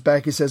and he comes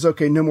back. He says,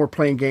 okay, no more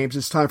playing games.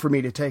 It's time for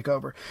me to take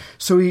over.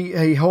 So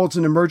he holds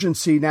an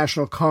emergency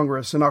national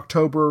congress in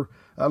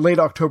late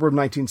October of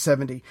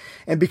 1970.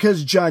 And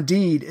because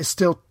Jadid is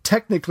still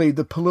technically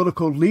the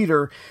political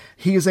leader,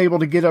 he is able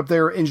to get up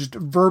there and just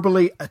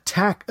verbally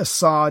attack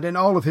Assad and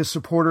all of his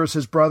supporters,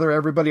 his brother,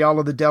 everybody, all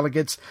of the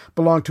delegates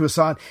belong to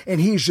Assad. And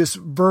he's just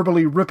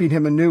verbally ripping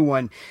him a new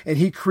one. And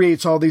he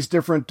creates all these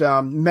different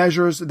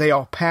measures. They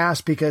all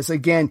pass because,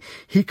 again,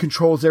 he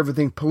controls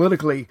everything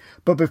politically.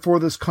 But before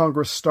this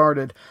Congress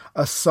started,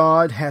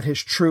 Assad had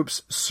his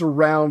troops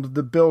surround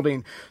the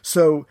building.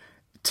 So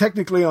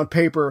technically, on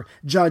paper,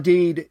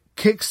 Jadid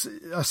kicks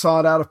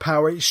Assad out of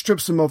power. He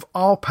strips him of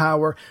all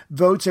power,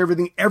 votes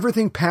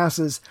everything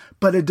passes,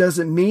 but it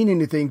doesn't mean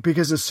anything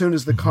because as soon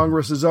as the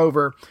Congress is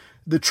over,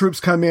 the troops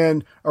come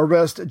in,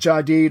 arrest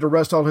Jadid,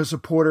 arrest all his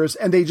supporters,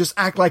 and they just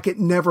act like it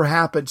never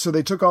happened. So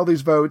they took all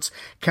these votes,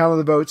 counted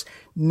the votes,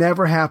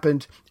 never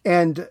happened,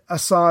 and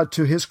Assad,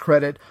 to his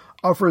credit,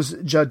 offers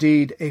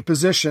Jadid a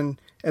position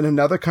in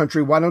another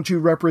country. Why don't you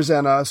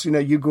represent us?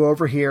 You go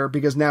over here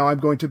because now I'm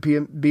going to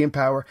be in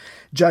power.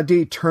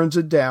 Jadid turns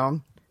it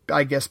down,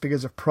 I guess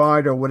because of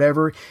pride or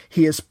whatever.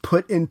 He is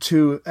put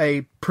into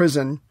a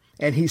prison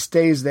and he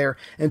stays there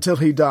until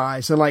he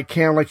dies. And like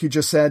you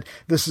just said,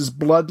 this is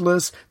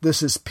bloodless.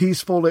 This is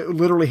peaceful. It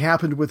literally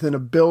happened within a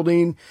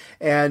building,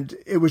 and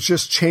it was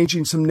just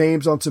changing some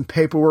names on some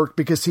paperwork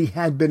because he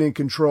had been in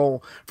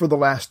control for the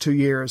last 2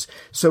 years.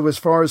 So as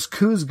far as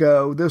coups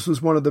go, this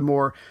was one of the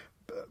more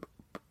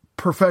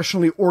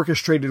professionally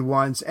orchestrated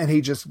ones, and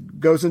he just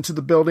goes into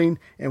the building,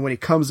 and when he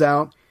comes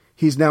out,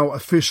 he's now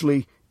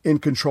officially in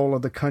control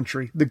of the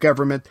country, the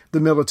government, the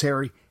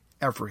military,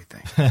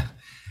 everything.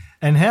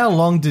 And how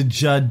long did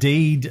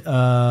Jadid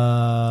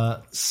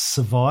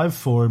survive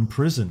for in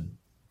prison?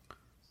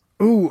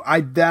 Ooh,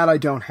 I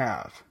don't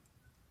have.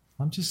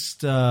 I'm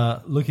just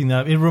looking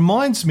up. It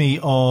reminds me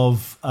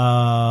of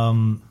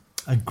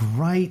a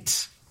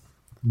great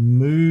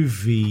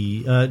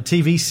movie,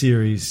 TV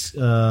series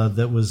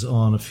that was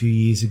on a few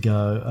years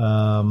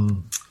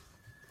ago.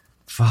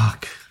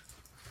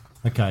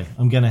 Okay,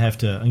 I'm gonna have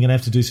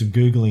to do some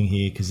Googling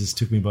here because this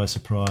took me by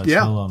surprise.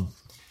 Yeah. Hold on.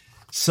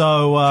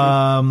 So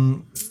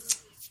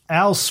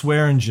Al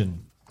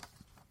Swearingen,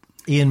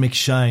 Ian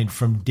McShane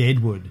from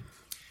Deadwood.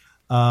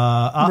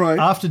 Right.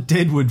 After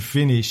Deadwood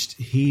finished,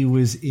 he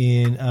was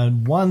in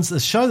a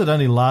show that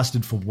only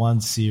lasted for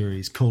one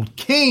series called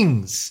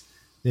Kings.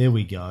 There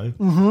we go.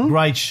 Mm-hmm.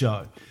 Great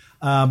show.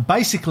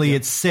 Basically,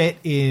 it's set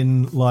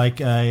in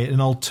like an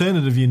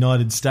alternative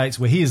United States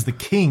where he is the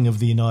king of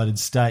the United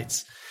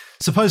States,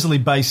 supposedly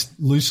based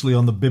loosely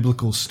on the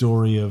biblical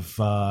story of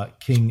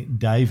King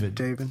David.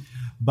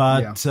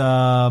 But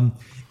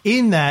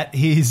in that,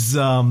 he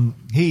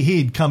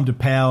had come to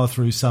power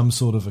through some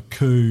sort of a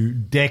coup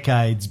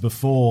decades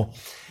before,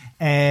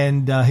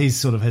 and he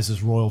sort of has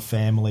his royal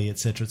family,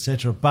 etc.,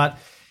 etc. But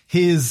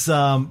his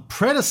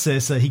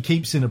predecessor, he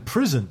keeps in a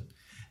prison.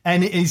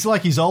 And he's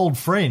like his old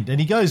friend, and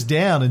he goes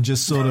down and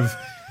just sort of,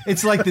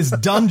 it's like this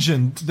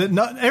dungeon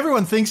that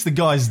everyone thinks the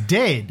guy's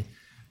dead,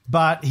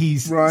 but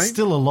he's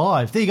still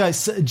alive. There you go.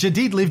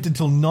 Jadid lived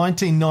until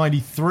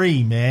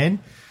 1993, man.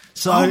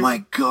 So, oh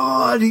my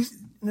God, he's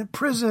in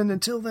prison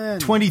until then.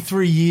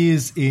 23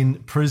 years in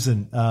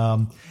prison.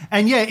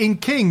 And yeah, in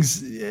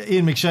Kings,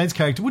 Ian McShane's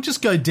character would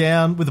just go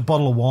down with a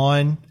bottle of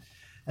wine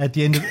at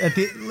the end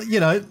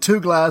of, 2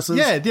 glasses.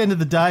 Yeah, at the end of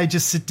the day,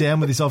 just sit down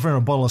with his offering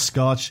a bottle of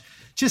scotch.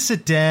 Just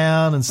sit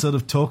down and sort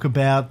of talk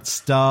about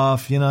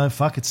stuff,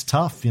 fuck, it's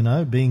tough,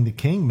 being the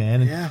king,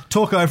 man. And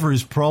talk over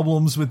his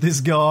problems with this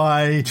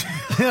guy.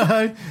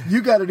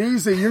 You got it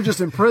easy. You're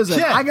just in prison.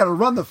 Yeah. I got to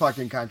run the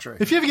fucking country.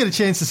 If you ever get a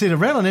chance to see it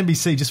around on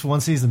NBC just for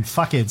one season,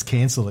 fuckheads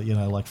cancel it,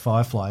 like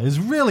Firefly. It was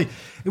really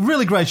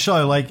great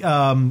show. Like,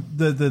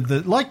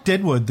 like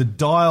Deadwood, the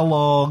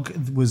dialogue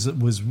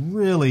was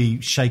really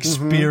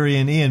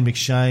Shakespearean. Mm-hmm. Ian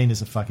McShane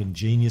is a fucking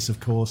genius, of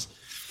course.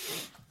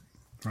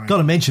 Right. Got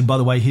to mention, by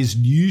the way, his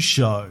new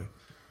show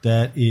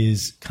that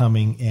is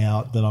coming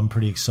out that I'm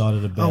pretty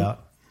excited about.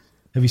 Oh.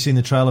 Have you seen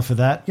the trailer for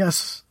that?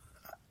 Yes.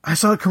 I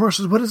saw the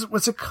commercials.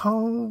 What's it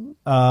called?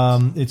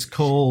 It's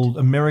called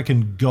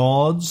American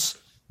Gods.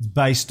 It's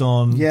based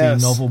on the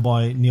novel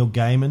by Neil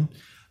Gaiman.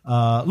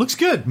 Looks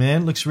good,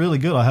 man. Looks really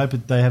good. I hope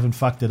they haven't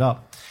fucked it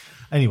up.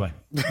 Anyway.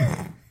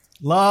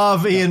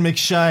 Love Ian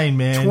McShane,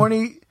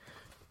 man.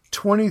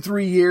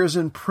 23 years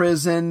in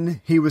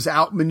prison. He was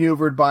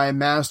outmaneuvered by a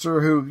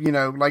master who,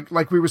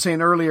 like we were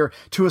saying earlier,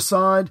 to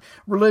Assad,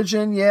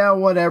 religion, yeah,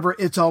 whatever.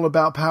 It's all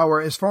about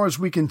power. As far as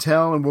we can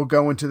tell, and we'll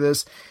go into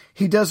this,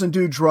 he doesn't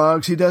do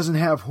drugs. He doesn't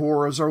have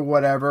whores or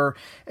whatever.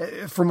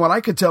 From what I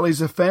could tell,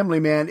 he's a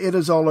family man. It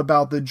is all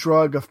about the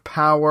drug of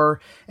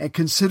power. And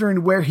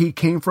considering where he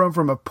came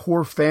from a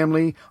poor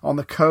family on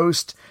the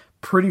coast,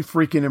 pretty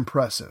freaking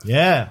impressive.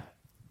 Yeah.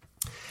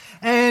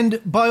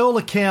 And by all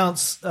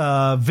accounts,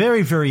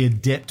 very, very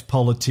adept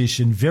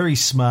politician, very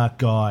smart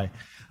guy.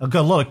 I've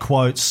got a lot of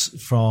quotes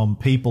from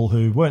people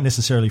who weren't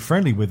necessarily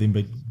friendly with him,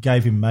 but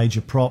gave him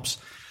major props.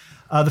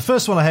 The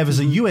first one I have is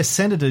a U.S.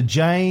 Senator,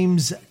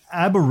 James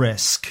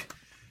Abourezk,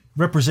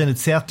 represented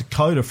South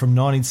Dakota from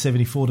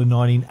 1974 to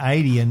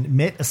 1980 and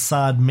met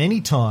Assad many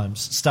times,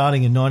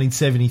 starting in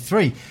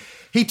 1973.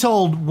 He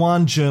told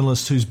one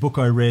journalist whose book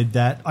I read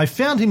that, "I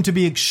found him to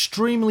be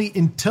extremely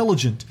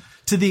intelligent,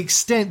 to the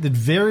extent that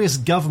various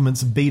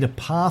governments beat a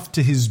path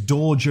to his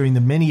door during the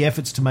many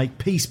efforts to make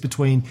peace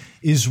between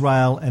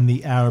Israel and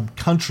the Arab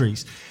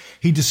countries."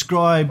 He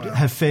described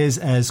Hafez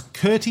as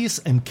courteous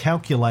and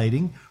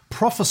calculating,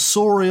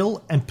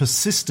 professorial and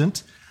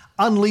persistent,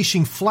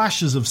 unleashing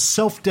flashes of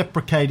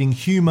self-deprecating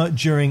humor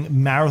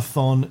during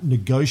marathon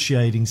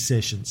negotiating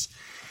sessions.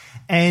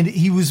 And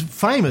he was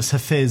famous,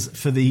 Hafez,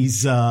 for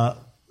these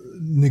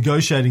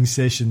negotiating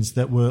sessions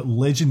that were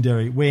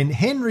legendary. When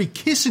Henry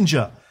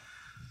Kissinger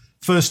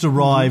first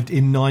arrived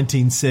in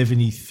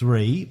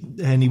 1973,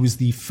 and he was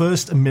the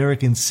first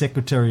American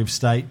Secretary of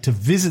State to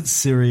visit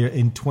Syria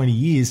in 20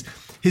 years.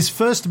 His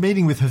first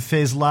meeting with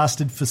Hafez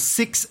lasted for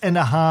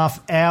 6.5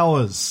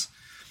 hours.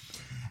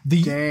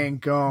 Dang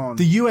gone.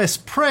 The US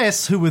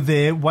press, who were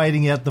there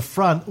waiting out the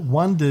front,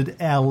 wondered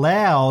out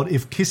loud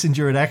if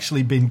Kissinger had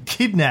actually been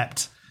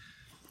kidnapped.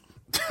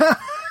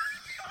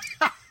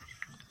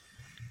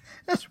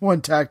 That's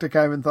one tactic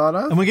I haven't thought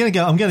of. And I'm going to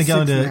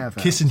go into 6.5 hours.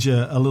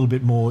 Kissinger a little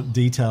bit more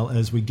detail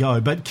as we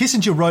go. But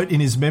Kissinger wrote in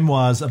his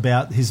memoirs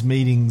about his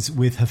meetings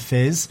with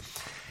Hafez.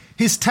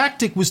 His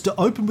tactic was to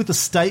open with a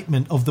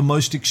statement of the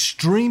most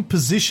extreme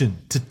position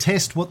to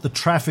test what the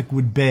traffic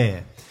would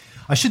bear.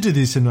 I should do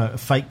this in a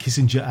fake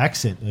Kissinger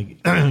accent.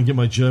 Get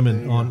my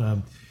German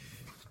on.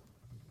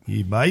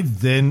 He might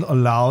then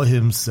allow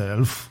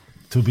himself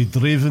to be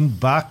driven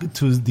back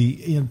to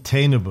the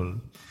attainable,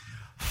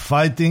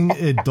 fighting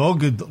a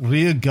dogged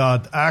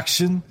rearguard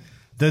action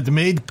that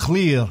made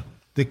clear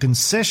the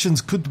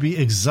concessions could be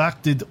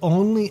exacted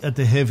only at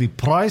a heavy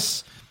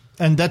price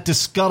and that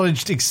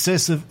discouraged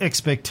excessive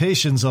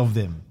expectations of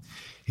them.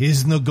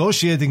 His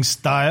negotiating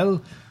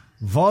style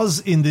was,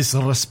 in this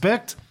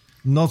respect,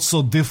 not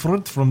so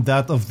different from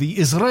that of the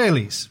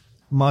Israelis,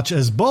 much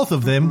as both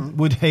of them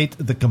would hate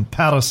the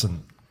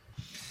comparison.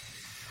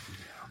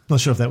 Not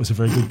sure if that was a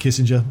very good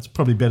Kissinger. It's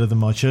probably better than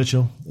my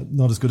Churchill.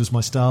 Not as good as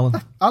my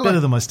Stalin. Better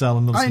than my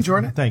Stalin. Not I as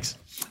enjoyed it. Thanks.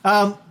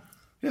 Yeah.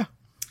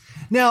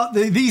 Now,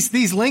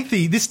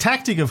 this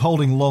tactic of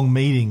holding long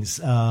meetings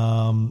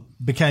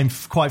became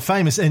quite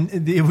famous,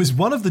 and it was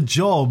one of the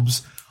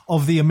jobs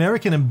of the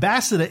American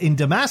ambassador in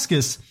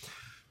Damascus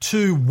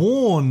to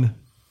warn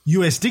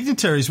US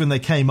dignitaries when they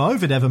came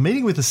over to have a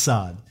meeting with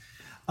Assad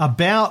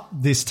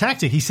about this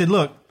tactic. He said,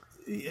 look,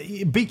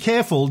 be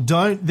careful.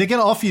 They're going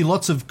to offer you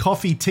lots of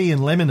coffee, tea,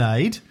 and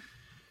lemonade.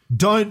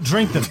 Don't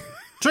drink them.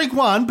 Drink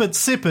one, but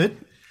sip it,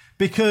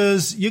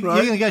 because you're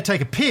going to go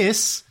take a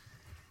piss,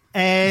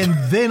 and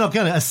they're not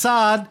going to.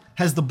 Assad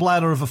has the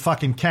bladder of a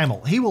fucking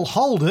camel. He will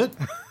hold it,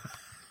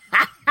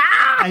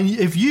 and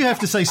if you have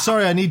to say,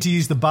 sorry, I need to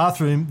use the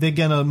bathroom, you're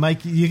going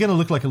to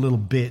look like a little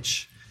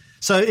bitch.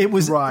 So it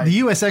was, the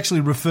US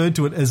actually referred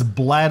to it as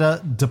bladder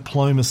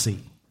diplomacy.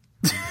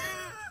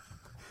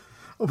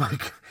 Oh my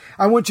God.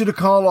 I want you to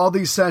call all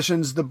these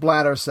sessions the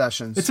bladder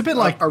sessions. It's a bit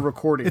like our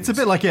recordings. It's a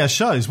bit like our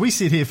shows. We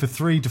sit here for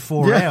 3 to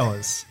 4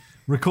 hours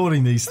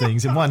recording these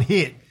things in one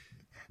hit.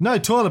 No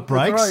toilet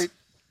breaks. That's right.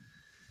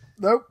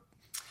 Nope.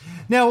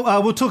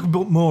 Now, we'll talk a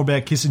bit more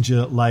about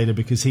Kissinger later,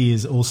 because he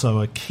is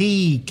also a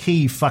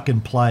key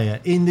fucking player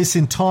in this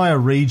entire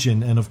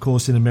region and, of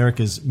course, in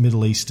America's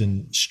Middle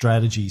Eastern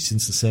strategy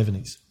since the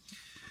 70s.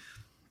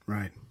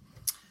 Right.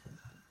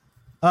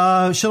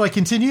 Shall I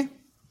continue?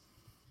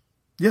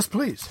 Yes,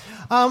 please.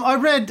 I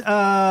read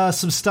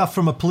some stuff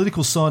from a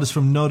political scientist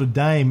from Notre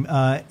Dame,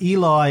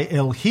 Eli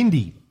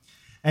El-Hindi,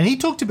 and he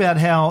talked about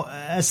how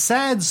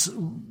Assad's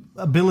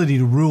ability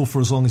to rule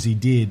for as long as he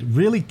did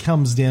really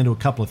comes down to a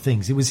couple of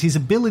things. It was his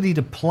ability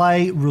to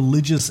play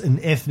religious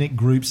and ethnic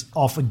groups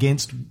off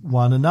against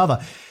one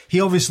another.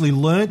 He obviously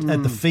learnt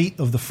at the feet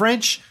of the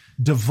French,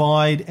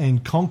 divide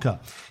and conquer.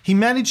 He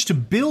managed to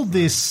build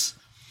this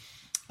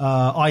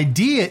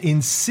idea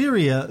in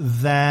Syria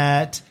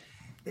that,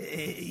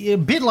 a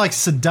bit like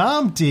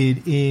Saddam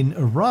did in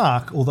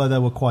Iraq, although they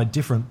were quite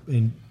different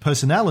in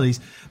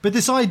personalities, but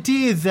this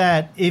idea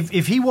that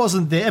if he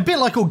wasn't there, a bit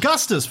like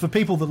Augustus, for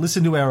people that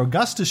listen to our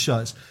Augustus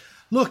shows,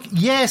 look,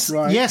 yes,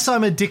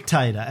 I'm a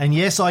dictator, and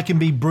yes, I can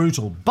be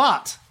brutal,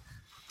 but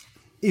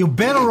you're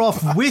better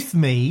off with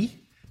me,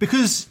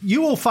 because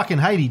you all fucking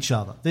hate each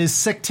other. There's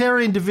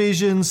sectarian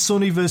divisions,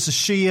 Sunni versus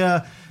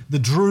Shia, the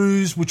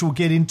Druze, which we'll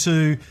get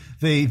into,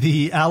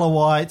 the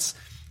Alawites.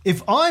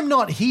 If I'm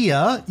not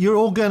here, you're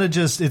all going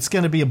to it's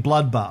going to be a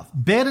bloodbath.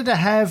 Better to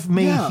have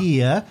me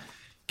here,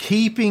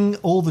 keeping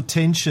all the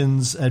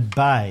tensions at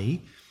bay,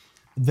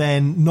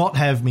 than not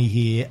have me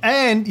here.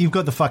 And you've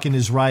got the fucking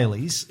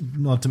Israelis.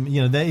 Not to,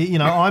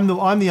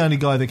 I'm the only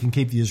guy that can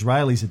keep the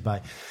Israelis at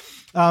bay.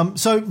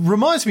 So it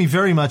reminds me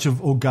very much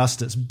of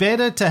Augustus.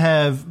 Better to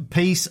have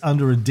peace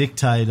under a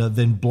dictator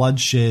than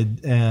bloodshed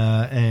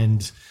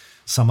and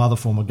some other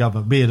form of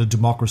government, be it a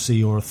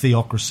democracy or a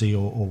theocracy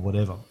or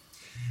whatever.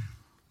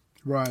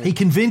 Right. He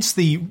convinced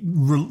the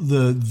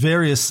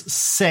various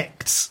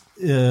sects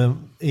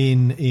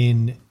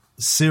in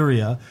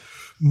Syria,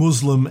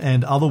 Muslim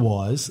and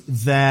otherwise,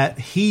 that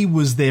he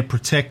was their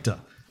protector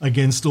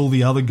against all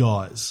the other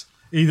guys.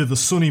 Either the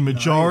Sunni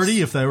majority,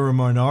 if they were a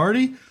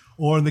minority,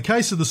 or in the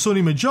case of the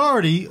Sunni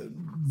majority,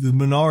 the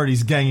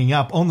minorities ganging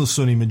up on the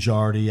Sunni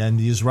majority and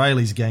the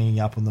Israelis ganging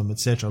up on them,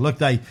 etc. Look,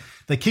 they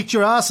kicked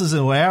your asses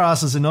or our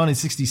asses in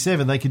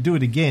 1967. They could do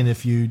it again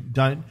if you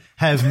don't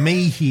have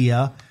me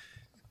here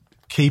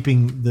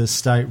keeping the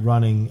state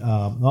running.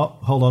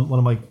 Hold on,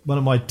 one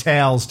of my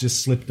towels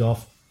just slipped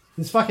off.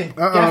 This fucking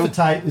gaffer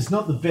tape is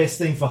not the best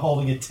thing for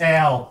holding a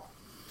towel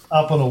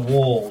up on a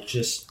wall,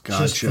 just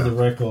for the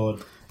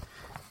record.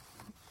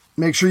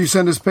 Make sure you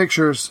send us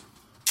pictures.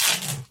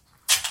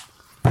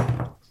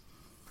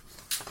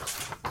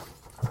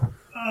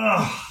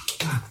 Oh,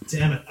 God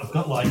damn it. I've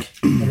got like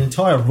an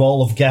entire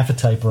roll of gaffer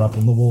taper up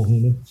on the wall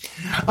here.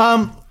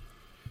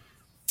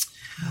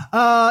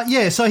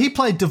 So he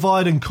played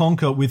divide and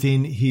conquer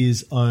within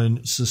his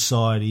own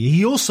society.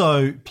 He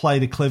also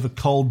played a clever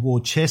Cold War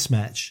chess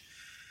match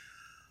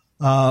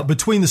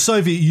between the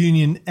Soviet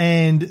Union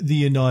and the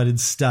United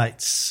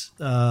States.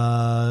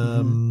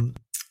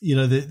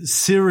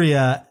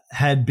 Syria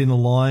had been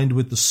aligned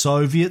with the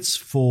Soviets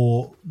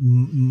for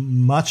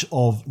much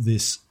of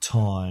this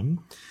time.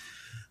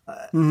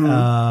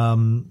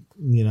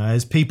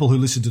 As people who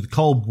listen to the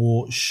Cold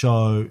War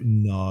show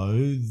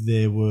know,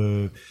 there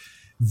were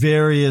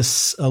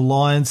various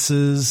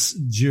alliances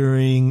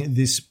during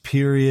this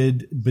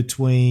period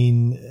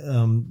between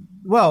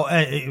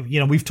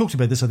we've talked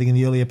about this, I think, in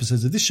the early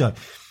episodes of this show.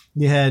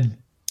 You had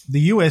the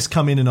US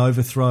come in and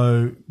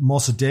overthrow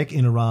Mossadegh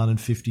in Iran in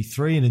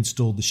 1953 and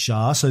installed the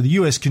Shah. So the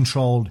US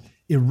controlled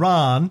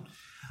Iran.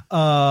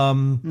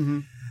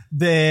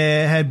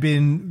 There had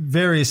been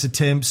various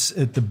attempts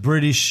at the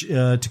British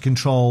to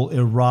control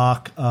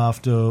Iraq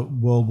after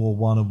World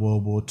War I and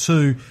World War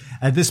II.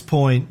 At this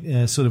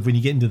point, sort of when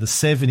you get into the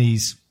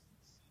 70s,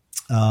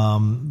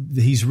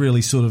 he's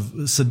really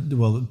when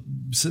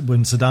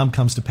Saddam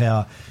comes to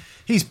power,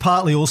 he's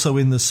partly also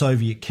in the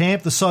Soviet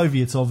camp. The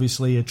Soviets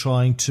obviously are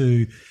trying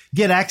to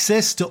get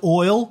access to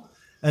oil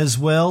as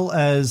well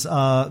as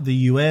the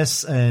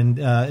US, and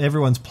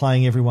everyone's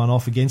playing everyone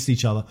off against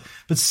each other.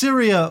 But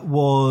Syria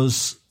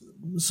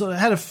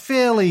had a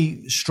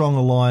fairly strong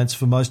alliance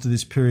for most of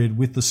this period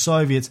with the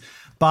Soviets.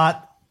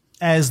 But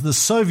as the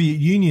Soviet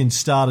Union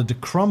started to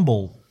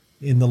crumble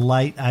in the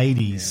late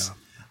 80s,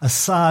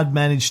 Assad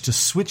managed to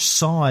switch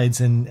sides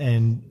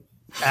and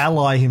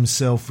ally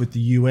himself with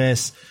the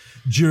US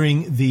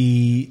during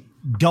the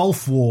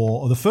Gulf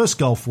War, or the first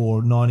Gulf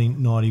War,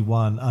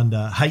 1991,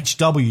 under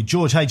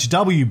George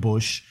H.W.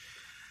 Bush.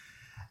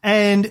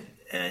 And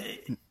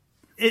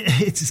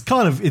it's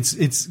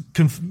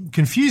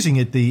confusing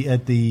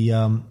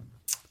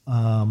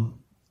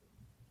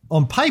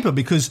on paper,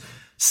 because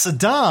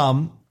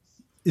Saddam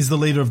is the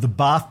leader of the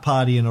Ba'ath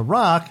Party in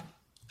Iraq.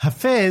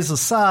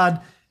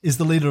 Assad is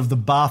the leader of the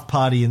Ba'ath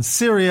Party in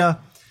Syria,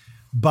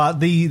 but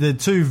the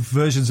two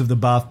versions of the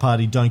Ba'ath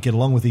Party don't get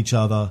along with each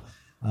other.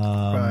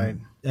 Right.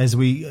 As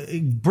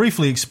we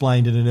briefly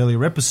explained in an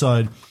earlier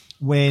episode,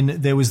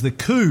 when there was the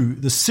coup,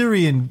 the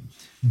Syrian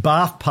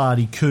Ba'ath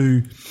Party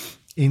coup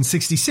in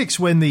 1966,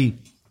 when the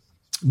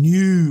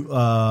new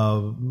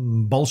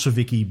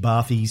Bolsheviki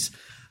Ba'athis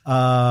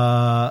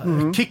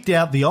kicked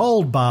out the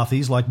old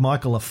Ba'athis like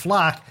Michael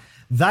Aflaq,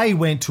 they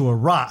went to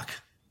Iraq.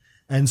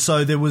 And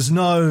so there was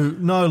no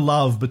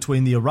love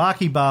between the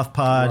Iraqi Ba'ath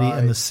Party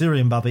and the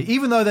Syrian Ba'ath Party,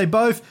 even though they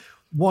both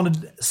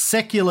wanted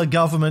secular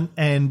government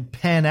and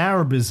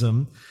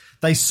pan-Arabism.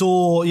 They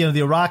saw, the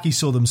Iraqis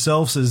saw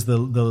themselves as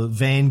the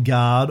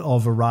vanguard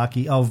of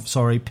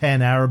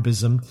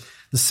pan-Arabism.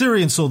 The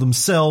Syrians saw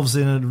themselves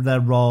in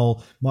that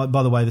role.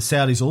 By the way, the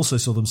Saudis also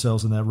saw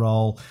themselves in that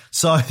role.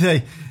 So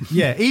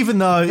even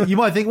though you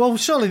might think, well,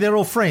 surely they're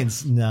all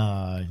friends.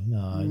 No,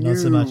 not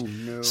so much.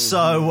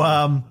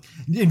 So,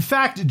 in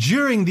fact,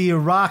 during the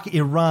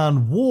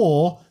Iraq-Iran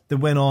war that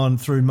went on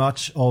through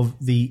much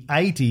of the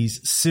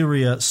 80s,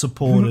 Syria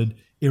supported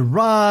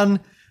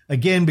Iran,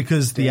 again,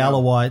 because the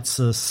Alawites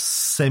are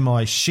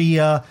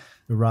semi-Shia.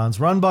 Iran's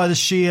run by the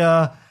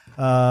Shia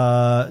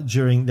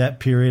during that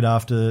period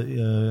after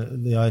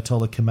the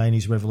Ayatollah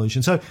Khomeini's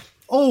revolution. So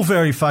all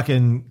very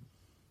fucking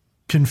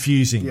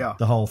confusing,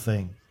 the whole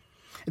thing.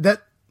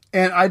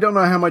 And I don't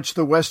know how much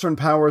the Western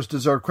powers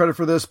deserve credit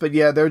for this, but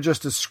yeah, they're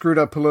just as screwed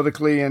up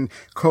politically and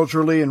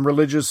culturally and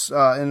religious,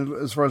 and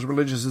as far as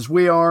religious as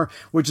we are,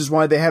 which is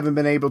why they haven't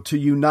been able to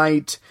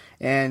unite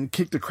and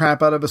kick the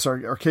crap out of us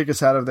or kick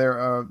us out of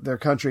their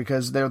country,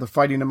 because they're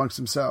fighting amongst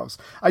themselves.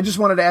 I just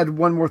wanted to add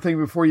one more thing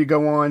before you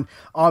go on.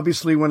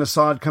 Obviously, when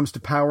Assad comes to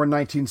power in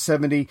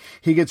 1970,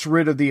 he gets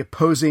rid of the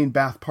opposing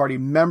Ba'ath Party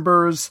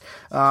members.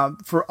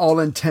 For all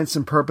intents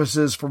and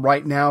purposes, for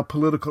right now,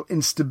 political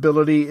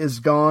instability is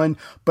gone.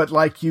 But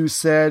like you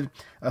said,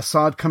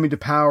 Assad coming to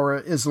power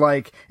is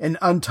like an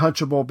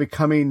untouchable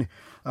becoming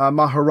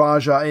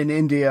Maharaja in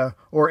India,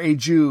 or a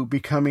Jew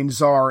becoming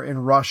Tsar in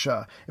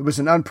Russia. It was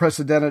an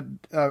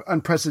unprecedented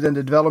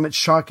development,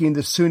 shocking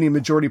the Sunni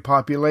majority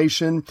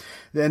population,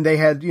 and they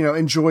had,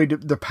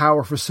 enjoyed the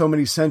power for so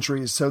many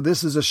centuries. So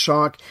this is a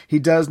shock. He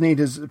does need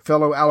his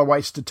fellow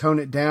Alawites to tone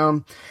it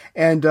down.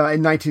 And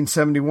in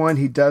 1971,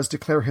 he does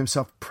declare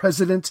himself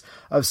president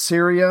of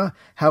Syria.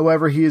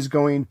 However, he is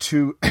going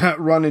to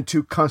run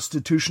into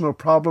constitutional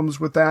problems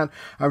with that.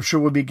 I'm sure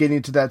we'll be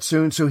getting to that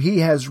soon. So he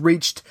has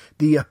reached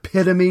the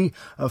epitome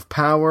of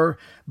power,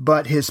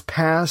 but his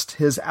past,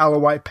 his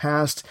Alawite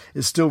past,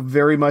 is still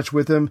very much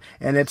with him,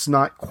 and it's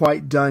not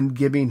quite done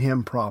giving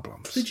him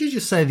problems. Did you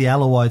just say the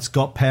Alawites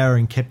got power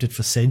and kept it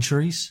for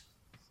centuries?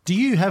 Do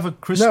you have a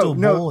crystal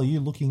ball? Are you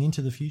looking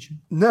into the future?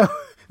 No,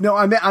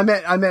 I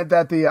meant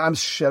that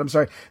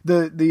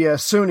the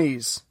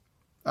Sunnis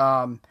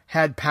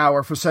had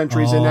power for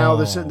centuries, and now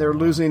they're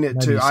losing it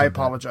to. I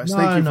apologize.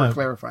 Thank you for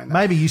clarifying that.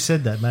 Maybe you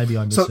said that. Maybe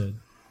I misheard.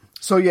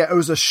 So yeah, it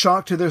was a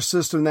shock to their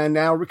system. And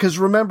now, because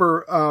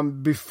remember,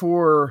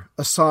 before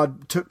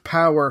Assad took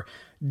power,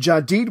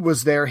 Jadid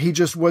was there. He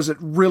just wasn't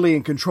really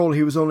in control.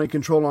 He was only in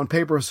control on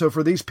paper. So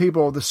for these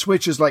people, the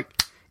switch is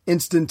like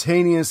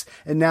instantaneous.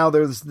 And now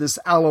there's this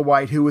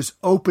Alawite who is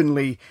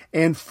openly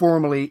and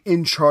formally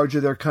in charge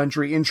of their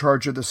country, in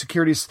charge of the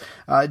security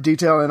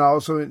detail, and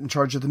also in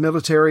charge of the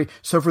military.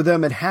 So for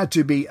them, it had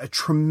to be a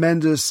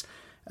tremendous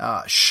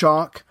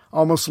shock.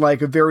 Almost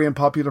like a very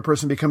unpopular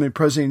person becoming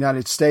president of the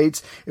United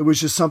States. It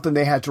was just something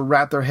they had to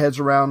wrap their heads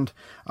around.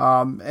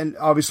 And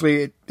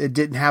obviously it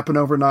didn't happen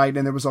overnight,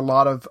 and there was a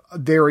lot of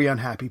very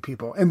unhappy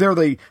people. And they're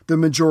the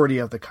majority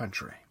of the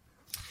country.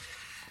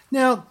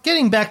 Now,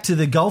 getting back to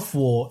the Gulf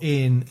War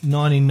in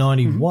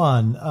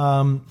 1991,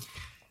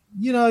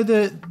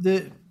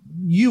 the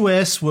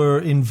US were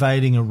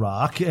invading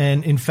Iraq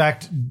and, in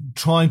fact,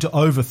 trying to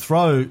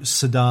overthrow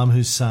Saddam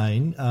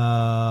Hussein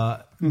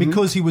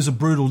because he was a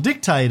brutal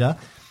dictator.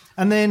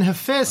 And then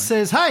Hafez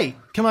says, "Hey,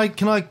 can I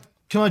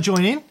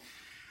join in?"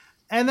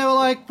 And they were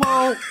like,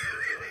 "Well,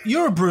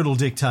 you're a brutal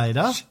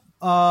dictator,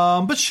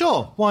 but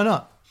sure, why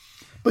not?"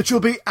 But you'll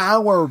be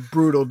our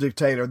brutal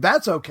dictator.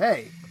 That's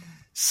okay.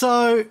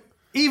 So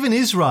even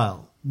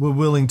Israel were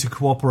willing to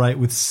cooperate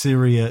with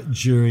Syria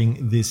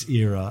during this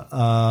era.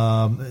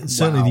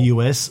 Certainly the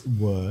US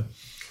were.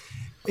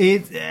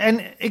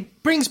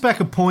 It brings back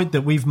a point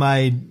that we've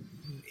made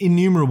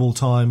innumerable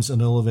times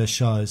on all of our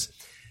shows.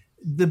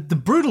 The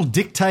brutal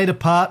dictator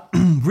part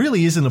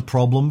really isn't a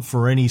problem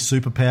for any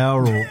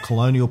superpower or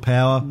colonial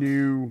power.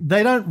 No.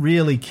 They don't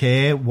really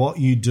care what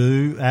you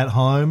do at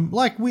home.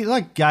 Like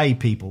gay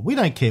people. We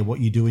don't care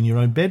what you do in your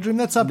own bedroom.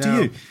 That's up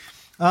to you.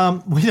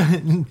 We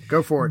don't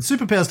go for it.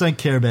 Superpowers don't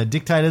care about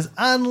dictators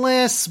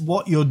unless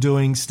what you're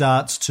doing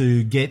starts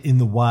to get in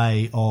the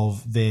way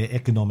of their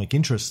economic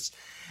interests.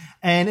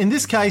 And in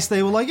this case,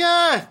 they were like,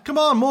 "Yeah, come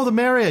on, more the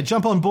merrier.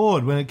 Jump on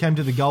board." When it came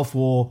to the Gulf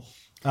War.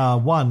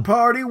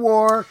 Party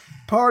war.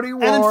 And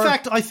in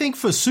fact, I think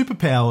for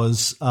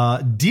superpowers,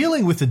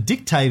 dealing with a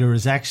dictator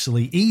is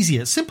actually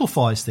easier. It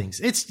simplifies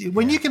things. It's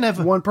when you can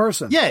have one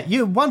person. Yeah,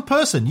 you one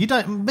person. You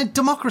don't.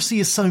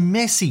 Democracy is so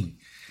messy.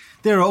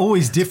 There are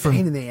always different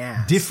pain in the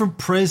ass. Different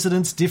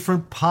presidents,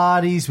 different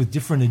parties with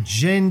different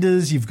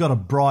agendas. You've got to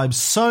bribe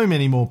so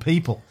many more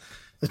people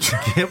to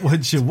get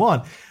what you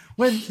want.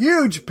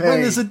 Huge pain.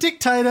 When there's a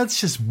dictator,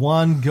 it's just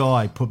one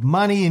guy. Put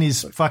money in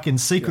his fucking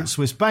secret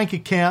Swiss bank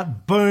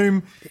account.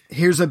 Boom.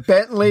 Here's a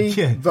Bentley.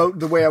 Yeah. Vote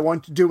the way I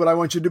want to do what I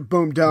want you to do.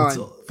 Boom,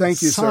 done.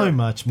 Thank you, so sir. So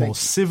much more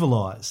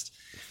civilized.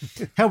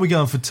 How are we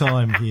going for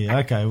time here?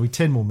 Okay, we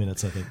 10 more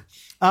minutes, I think.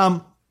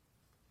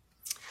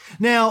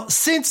 Now,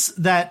 since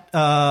that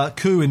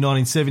coup in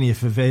 1970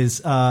 for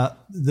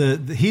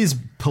Hafez, his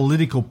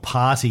political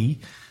party,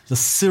 the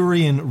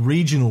Syrian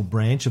regional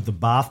branch of the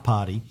Ba'ath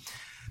Party,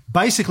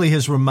 basically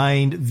has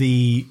remained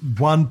the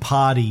one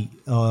party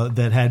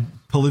that had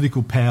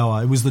political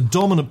power. It was the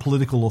dominant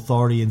political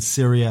authority in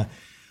Syria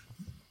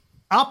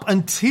up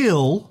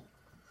until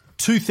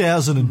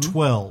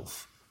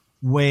 2012,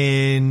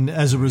 when,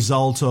 as a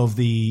result of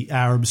the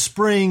Arab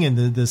Spring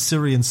and the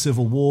Syrian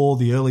Civil War,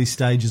 the early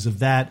stages of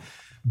that,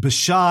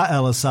 Bashar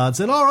al-Assad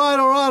said, all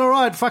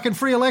right, fucking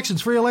free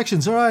elections.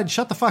 All right,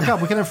 shut the fuck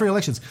up. We can have free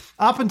elections.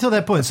 Up until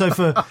that point. So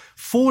for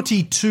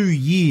 42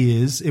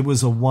 years, it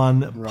was a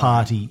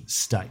one-party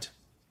state.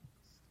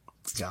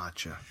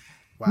 Gotcha.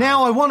 Wow.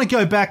 Now I want to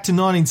go back to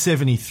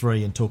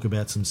 1973 and talk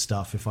about some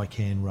stuff, if I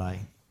can,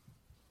 Ray.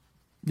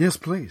 Yes,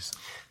 please.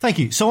 Thank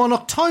you. So on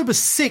October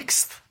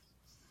 6th,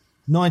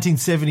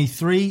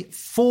 1973,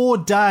 4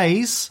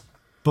 days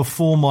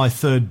before my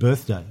 3rd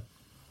birthday.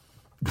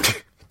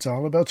 It's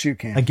all about you,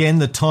 Cam. Again,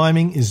 the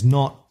timing is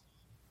not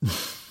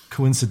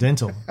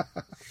coincidental.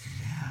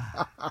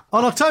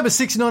 On October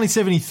 6,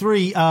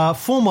 1973,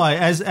 for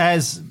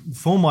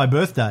my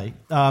birthday,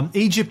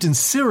 Egypt and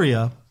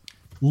Syria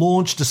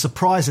launched a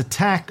surprise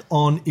attack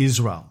on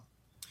Israel,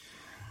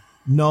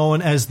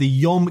 known as the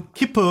Yom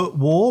Kippur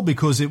War,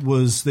 because it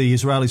was the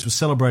Israelis were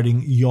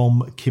celebrating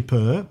Yom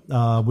Kippur,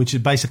 which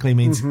it basically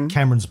means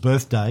Cameron's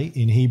birthday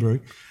in Hebrew.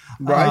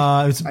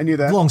 Right, I knew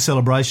that. Long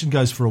celebration,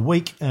 goes for a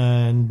week,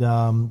 and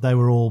they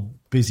were all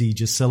busy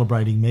just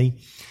celebrating me.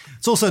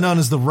 It's also known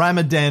as the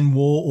Ramadan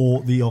War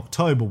or the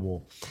October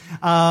War,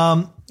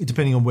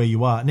 depending on where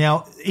you are.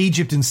 Now,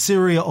 Egypt and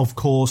Syria, of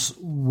course,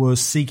 were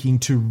seeking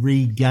to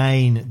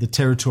regain the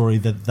territory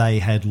that they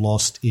had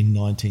lost in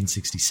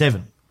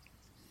 1967.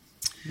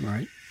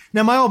 Right.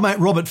 Now, my old mate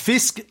Robert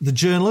Fisk, the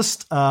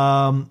journalist,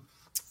 I'm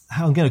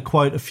going to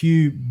quote a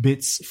few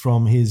bits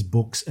from his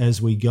books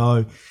as we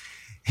go.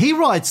 He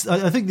writes,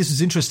 I think this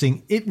is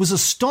interesting, it was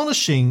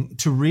astonishing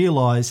to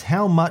realize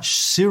how much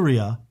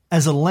Syria,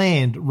 as a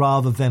land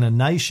rather than a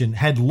nation,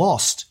 had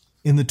lost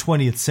in the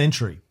 20th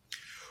century.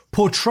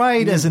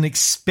 Portrayed as an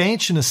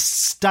expansionist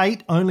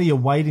state only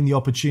awaiting the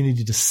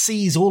opportunity to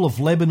seize all of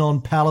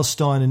Lebanon,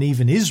 Palestine, and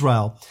even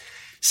Israel,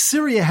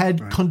 Syria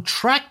had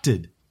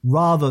contracted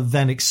rather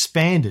than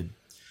expanded,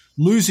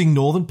 losing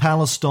northern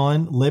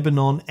Palestine,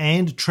 Lebanon,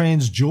 and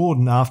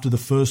Transjordan after the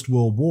First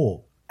World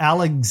War.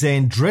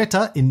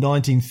 Alexandretta in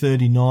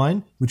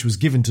 1939, which was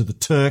given to the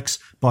Turks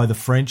by the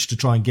French to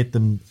try and get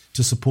them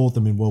to support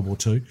them in World War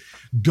II.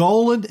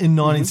 Golan in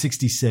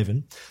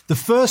 1967. The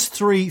first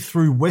 3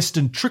 through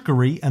Western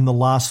trickery and the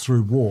last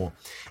through war.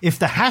 If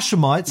the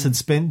Hashemites had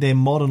spent their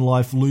modern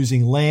life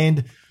losing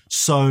land,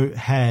 so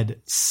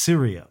had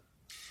Syria.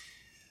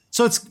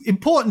 So it's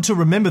important to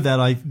remember that,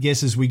 I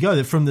guess, as we go,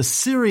 that from the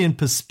Syrian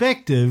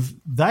perspective,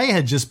 they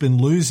had just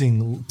been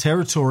losing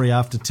territory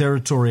after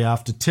territory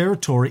after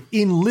territory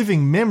in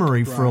living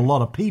memory for a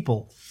lot of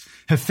people.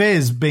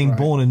 Hafez, being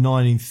born in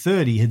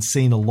 1930, had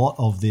seen a lot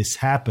of this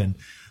happen.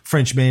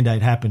 French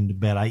Mandate happened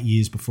about 8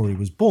 years before he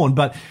was born.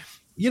 But,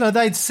 you know,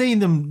 they'd seen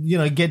them, you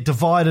know, get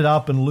divided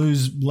up and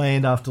lose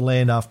land after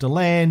land after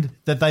land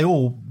that they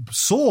all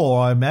saw,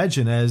 I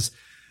imagine, as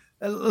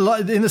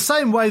in the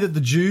same way that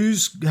the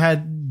Jews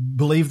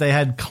believed they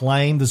had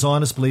claim, the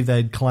Zionists believed they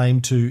had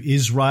claim to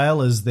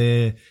Israel as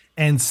their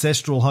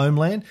ancestral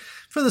homeland.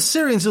 For the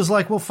Syrians, it was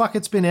like, well, fuck,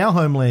 it's been our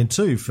homeland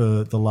too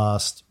for the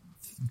last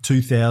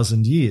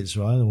 2,000 years,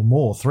 right? Or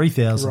more,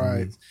 3,000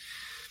 years.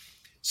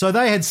 So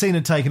they had seen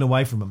it taken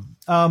away from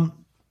them.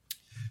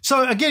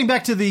 So getting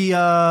back to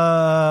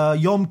the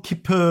Yom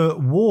Kippur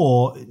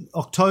War,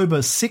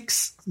 October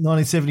 6,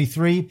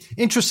 1973,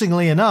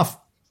 interestingly enough,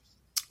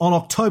 on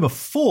October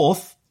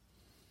 4th,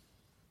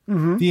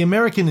 the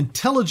American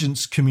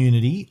intelligence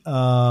community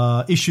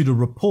issued a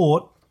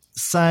report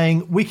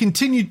saying, we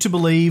continued to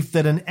believe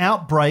that an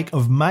outbreak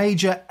of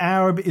major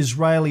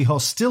Arab-Israeli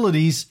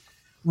hostilities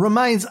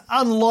remains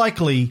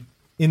unlikely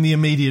in the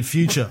immediate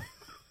future.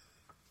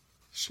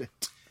 Shit.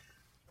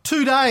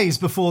 2 days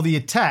before the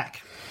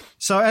attack.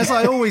 So as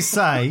I always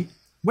say,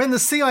 when the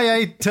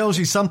CIA tells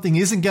you something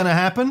isn't going to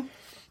happen,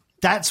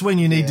 that's when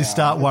you need to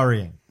start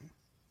worrying.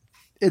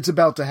 It's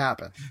about to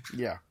happen.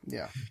 Yeah.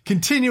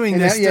 Continuing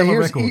this stellar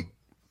record.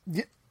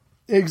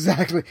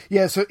 Exactly.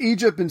 Yeah, so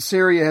Egypt and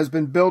Syria has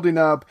been building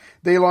up.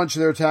 They launched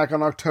their attack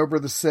on October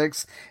the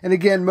 6th. And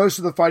again, most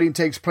of the fighting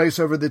takes place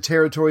over the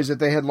territories that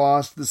they had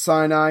lost, the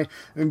Sinai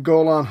and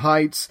Golan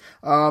Heights,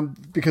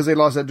 because they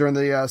lost that during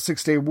the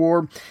Six-Day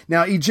War.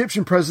 Now,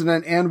 Egyptian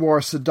President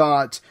Anwar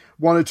Sadat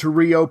wanted to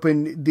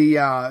reopen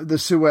the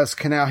Suez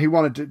Canal. He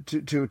wanted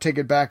to take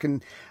it back.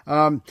 And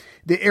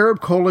the Arab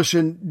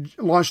coalition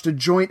launched a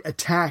joint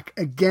attack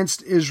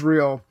against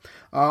Israel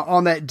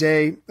on that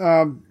day.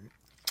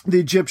 The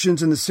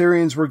Egyptians and the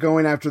Syrians were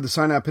going after the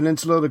Sinai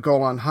Peninsula, the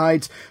Golan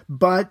Heights.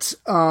 But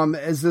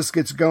as this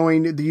gets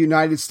going, the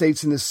United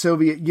States and the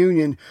Soviet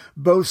Union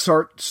both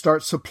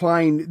start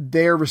supplying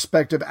their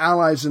respective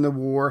allies in the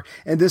war.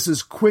 And this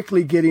is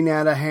quickly getting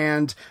out of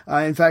hand.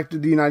 In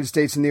fact, the United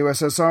States and the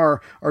USSR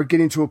are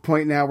getting to a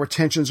point now where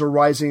tensions are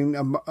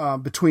rising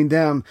between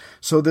them.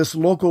 So this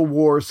local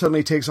war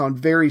suddenly takes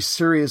on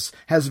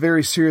has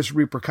very serious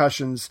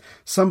repercussions.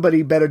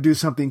 Somebody better do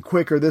something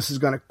quicker. This is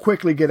going to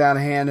quickly get out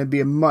of hand and be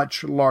a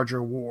much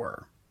larger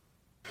war.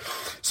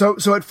 So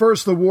at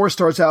first the war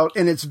starts out,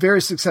 and it's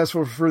very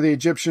successful for the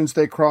Egyptians.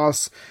 They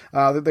cross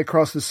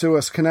the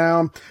Suez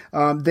Canal.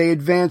 They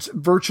advance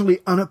virtually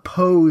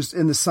unopposed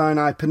in the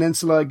Sinai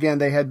Peninsula. Again,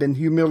 they had been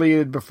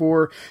humiliated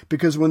before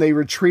because when they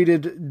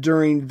retreated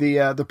during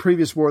the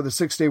previous war, the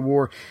Six-Day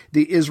War,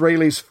 the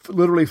Israelis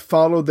literally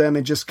followed them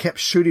and just kept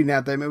shooting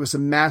at them. It was a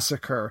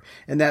massacre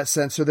in that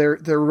sense. So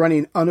they're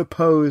running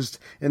unopposed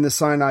in the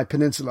Sinai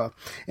Peninsula,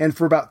 and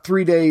for about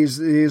 3 days,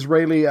 the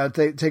Israeli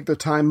take the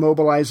time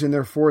mobilizing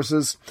their forces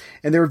forces,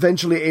 and they're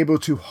eventually able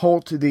to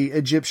halt the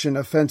Egyptian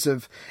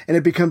offensive, and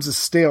it becomes a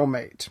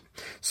stalemate.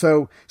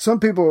 So some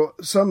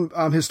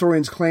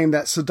historians claim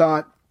that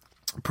Sadat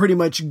pretty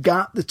much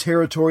got the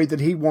territory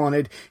that he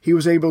wanted. He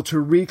was able to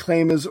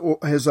reclaim his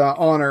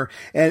honor,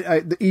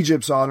 and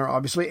Egypt's honor,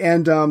 obviously,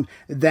 and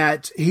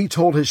that he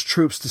told his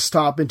troops to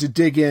stop and to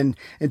dig in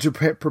and to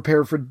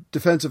prepare for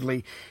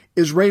defensively.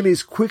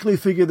 Israelis quickly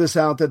figure this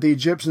out, that the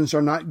Egyptians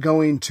are not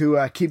going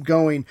to keep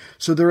going,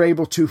 so they're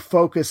able to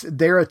focus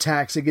their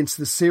attacks against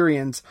the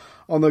Syrians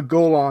on the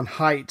Golan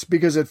Heights,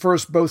 because at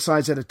first both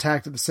sides had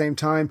attacked at the same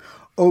time,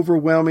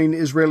 overwhelming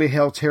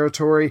Israeli-held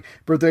territory,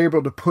 but they're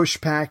able to push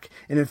back,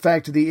 and in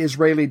fact the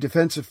Israeli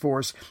defensive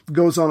force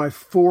goes on a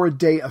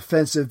 4-day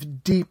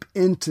offensive deep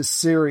into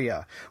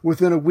Syria.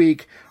 Within a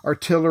week,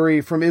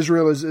 artillery from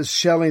Israel is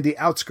shelling the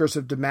outskirts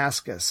of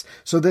Damascus.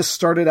 So this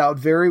started out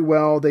very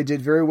well. They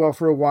did very well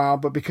for a while,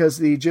 but because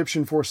the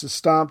Egyptian forces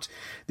stopped,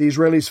 the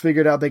Israelis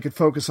figured out they could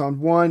focus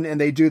on one,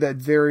 and they do that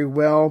very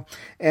well.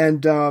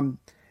 And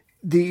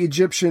the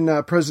Egyptian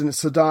President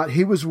Sadat,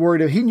 he was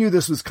worried. He knew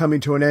this was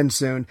coming to an end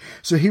soon,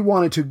 so he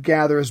wanted to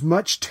gather as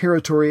much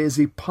territory as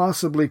he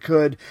possibly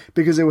could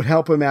because it would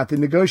help him at the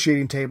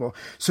negotiating table.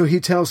 So he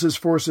tells his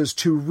forces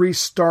to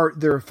restart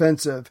their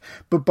offensive,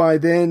 but by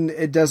then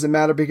it doesn't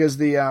matter because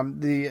the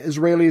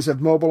Israelis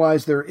have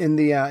mobilized. They're in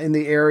the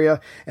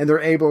area, and they're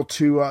able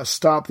to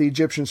stop the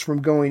Egyptians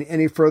from going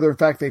any further. In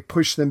fact, they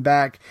push them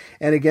back,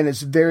 and again,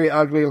 it's very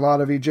ugly. A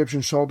lot of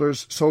Egyptian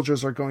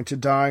soldiers are going to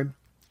die.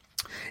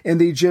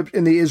 And the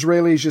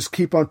Israelis just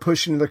keep on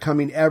pushing. They're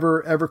coming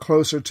ever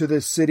closer to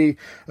the city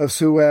of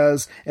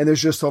Suez, and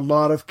there's just a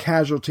lot of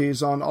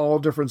casualties on all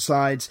different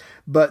sides.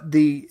 But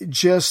the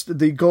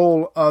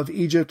goal of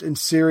Egypt and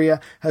Syria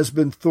has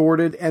been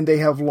thwarted, and they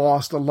have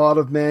lost a lot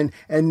of men.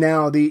 And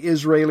now the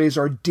Israelis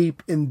are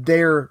deep in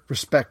their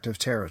respective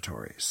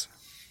territories.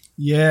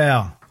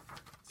 Yeah.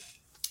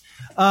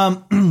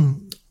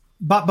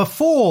 But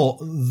before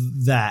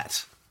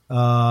that,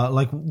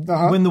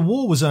 when the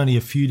war was only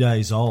a few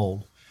days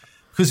old,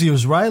 because the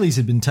Israelis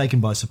had been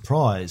taken by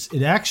surprise,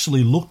 it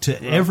actually looked to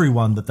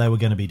everyone that they were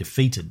going to be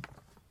defeated.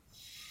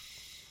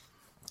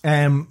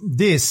 And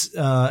this,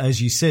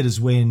 as you said, is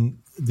when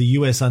the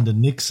US under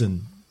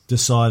Nixon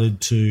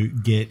decided to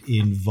get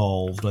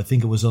involved. I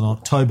think it was on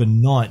October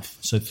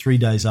 9th, so 3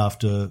 days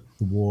after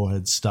the war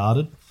had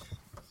started.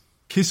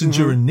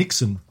 Kissinger and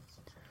Nixon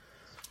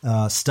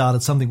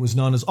started something that was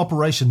known as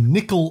Operation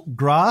Nickel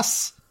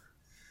Grass.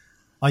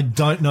 I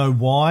don't know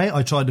why.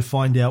 I tried to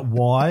find out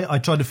why. I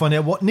tried to find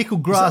out what nickel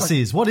grass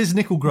is. What is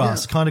nickel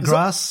grass? Kind of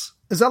grass?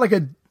 Is that like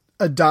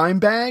a dime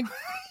bag?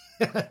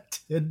 I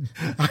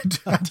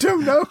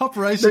don't know.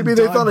 Operation Maybe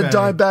they Dime thought Bag. a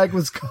dime bag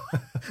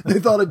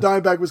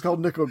was called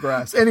nickel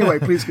grass. Anyway,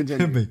 please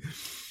continue. Could be.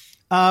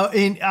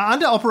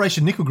 Under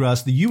Operation Nickel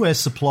Grass, the US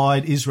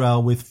supplied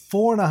Israel with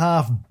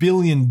 $4.5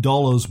 billion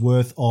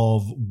worth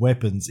of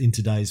weapons in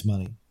today's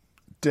money.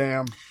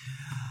 Damn.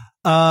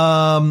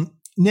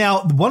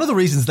 Now, one of the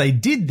reasons they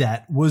did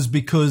that was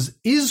because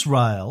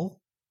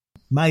Israel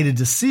made a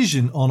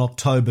decision on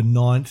October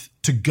 9th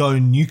to go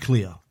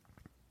nuclear.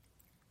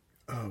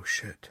 Oh,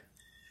 shit.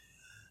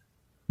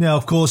 Now,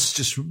 of course,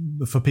 just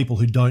for people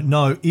who don't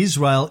know,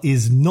 Israel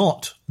is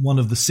not one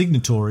of the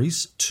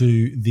signatories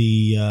to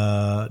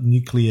the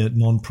Nuclear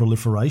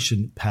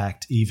Non-Proliferation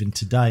Pact even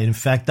today. In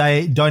fact,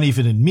 they don't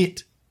even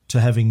admit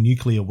to having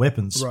nuclear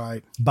weapons.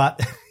 Right.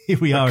 But here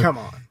we are. Come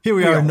on. Here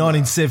we are in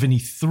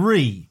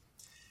 1973.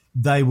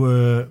 They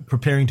were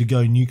preparing to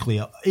go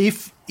nuclear.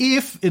 If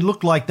it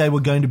looked like they were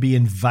going to be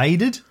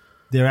invaded,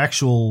 their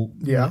actual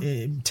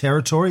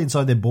territory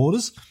inside their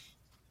borders,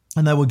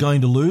 and they were going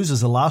to lose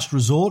as a last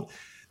resort,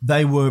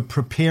 they were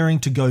preparing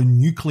to go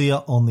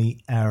nuclear on the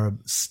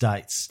Arab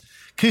states.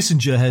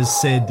 Kissinger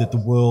has said that the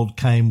world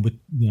came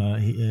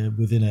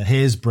within a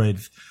hair's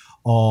breadth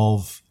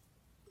of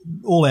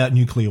all-out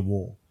nuclear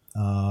war.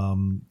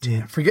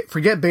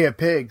 Forget Bay of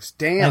Pigs.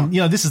 Damn.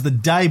 And, this is the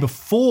day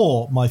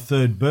before my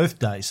third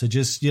birthday. So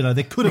just,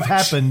 that could have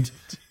happened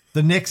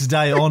the next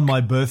day on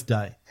my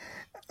birthday.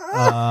 Which,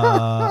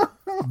 oh,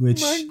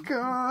 my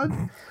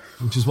God.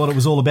 Which is what it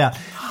was all about.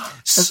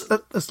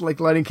 That's like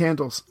lighting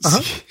candles.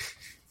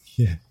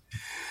 Yeah.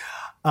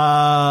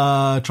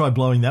 Try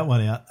blowing that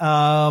one out.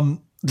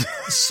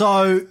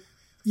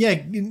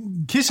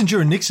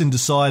 Kissinger and Nixon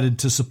decided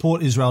to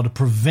support Israel to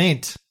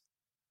prevent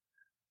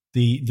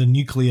the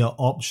nuclear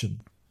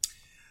option.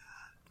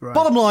 Right.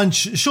 Bottom line,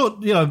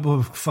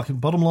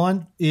 bottom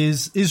line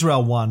is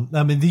Israel won.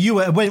 I mean, the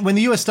US, when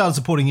the US started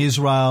supporting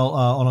Israel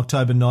on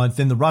October 9th,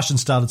 then the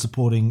Russians started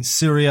supporting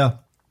Syria,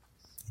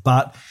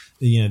 but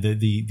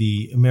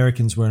the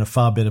Americans were in a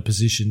far better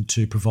position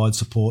to provide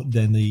support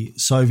than the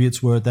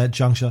Soviets were at that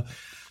juncture.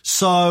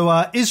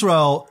 So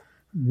Israel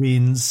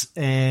wins,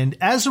 and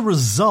as a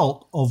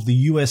result of the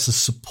US's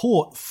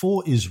support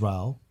for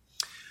Israel,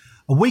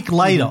 a week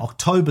later,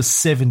 October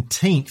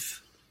 17th,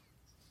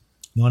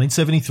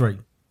 1973,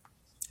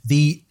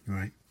 the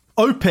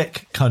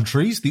OPEC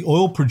countries, the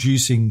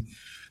oil-producing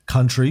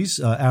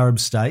countries, Arab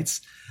states,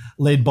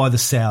 led by the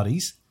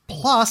Saudis,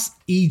 plus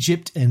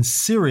Egypt and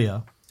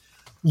Syria,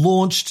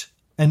 launched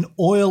an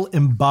oil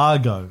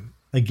embargo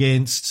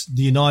against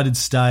the United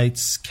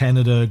States,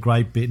 Canada,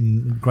 Great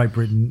Britain,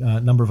 a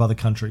number of other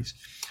countries,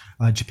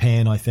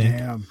 Japan, I think.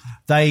 Damn.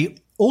 They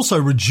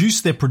also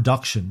reduced their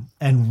production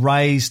and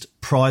raised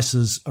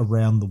prices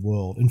around the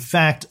world. In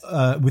fact,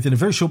 within a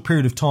very short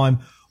period of time,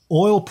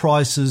 oil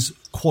prices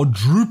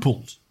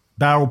quadrupled.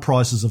 Barrel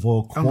prices of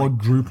oil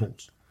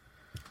quadrupled.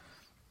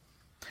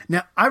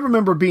 Now, I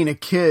remember being a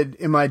kid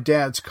in my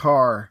dad's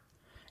car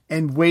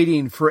and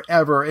waiting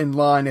forever in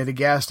line at a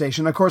gas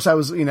station. Of course, I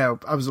was a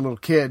little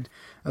kid.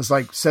 I was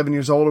like 7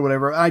 years old or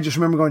whatever. I just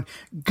remember going,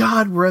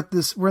 God, we're in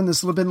this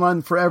little bit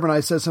line forever. And I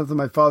said something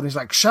to my father. He's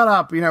like, shut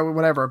up,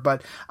 whatever.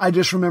 But I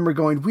just remember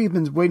going, we've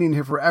been waiting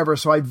here forever.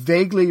 So I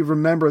vaguely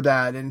remember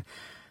that. And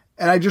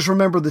I just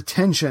remember the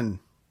tension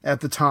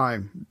at the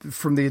time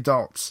from the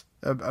adults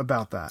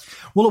about that.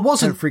 Well, it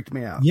wasn't. It freaked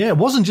me out. Yeah, it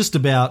wasn't just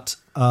about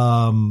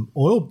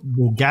oil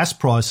or gas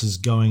prices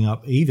going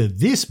up either.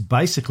 This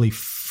basically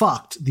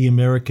fucked the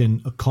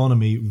American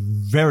economy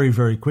very,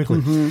 very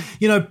quickly.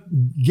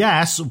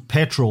 Gas or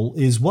petrol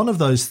is one of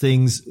those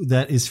things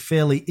that is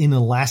fairly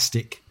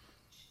inelastic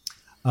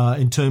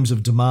in terms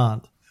of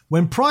demand.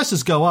 When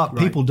prices go up,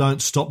 people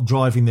don't stop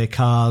driving their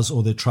cars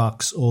or their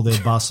trucks or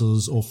their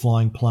buses or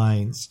flying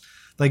planes.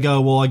 They go,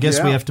 well, I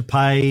guess we have to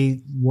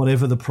pay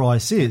whatever the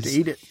price is. To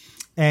eat it.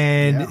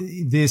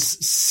 And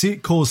this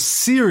caused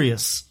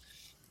serious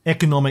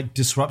economic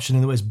disruption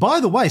in the West. By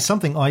the way,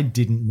 something I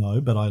didn't know,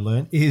 but I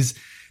learned, is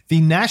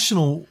the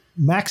national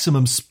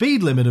maximum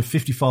speed limit of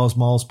 55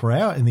 miles per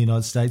hour in the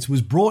United States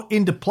was brought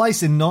into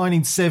place in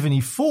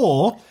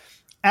 1974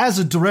 as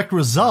a direct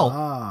result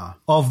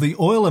of the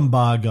oil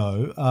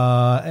embargo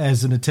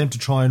as an attempt to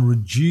try and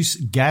reduce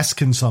gas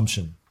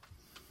consumption.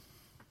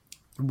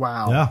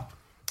 Wow. Yeah.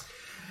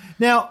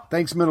 Now,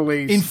 thanks, Middle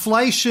East.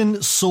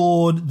 Inflation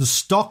soared, the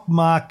stock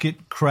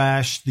market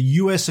crashed, the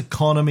U.S.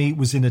 economy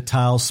was in a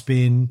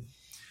tailspin.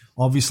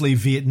 Obviously,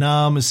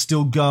 Vietnam is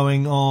still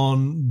going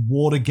on.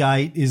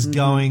 Watergate is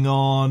going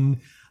on.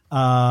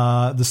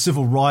 The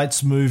civil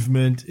rights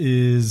movement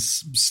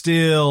is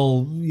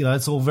still,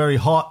 it's all very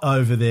hot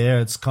over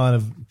there. It's kind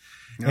of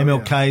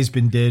MLK's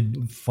been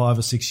dead 5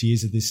 or 6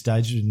 years at this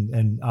stage,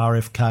 and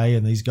RFK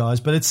and these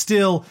guys, but it's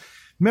still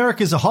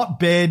America's a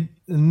hotbed.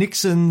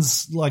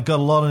 Nixon's got a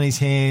lot on his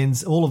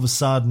hands. All of a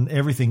sudden,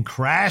 everything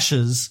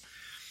crashes.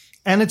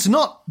 And it's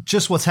not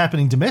just what's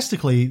happening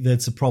domestically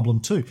that's a problem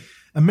too.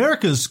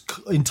 America's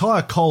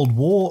entire Cold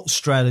War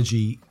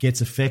strategy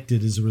gets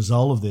affected as a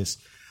result of this.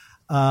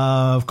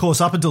 Of course,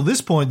 up until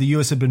this point, the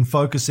US had been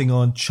focusing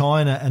on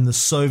China and the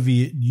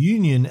Soviet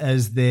Union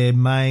as their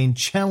main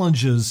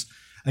challengers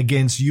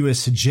against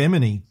US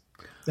hegemony,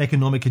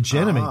 economic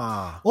hegemony.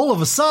 All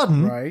of a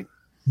sudden,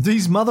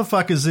 these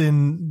motherfuckers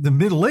in the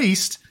Middle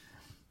East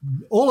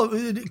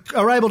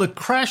are able to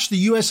crash the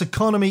US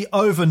economy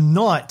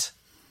overnight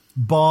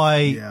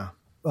by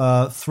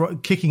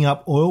kicking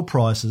up oil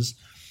prices.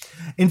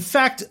 In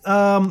fact,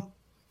 and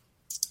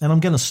I'm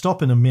going to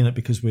stop in a minute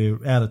because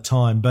we're out of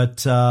time,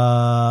 but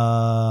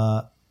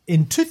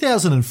in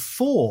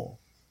 2004,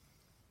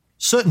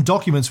 certain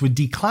documents were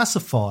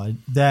declassified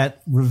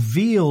that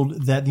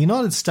revealed that the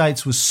United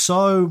States was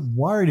so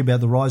worried about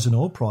the rise in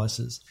oil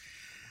prices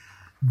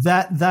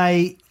that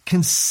they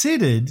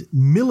considered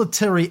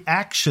military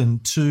action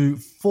to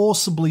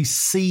forcibly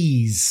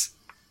seize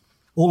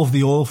all of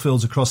the oil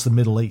fields across the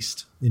Middle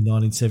East in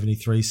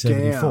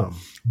 1973-74. Damn.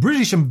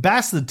 British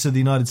ambassador to the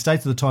United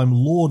States at the time,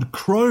 Lord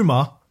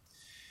Cromer,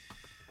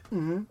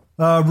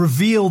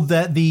 revealed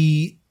that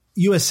the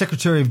U.S.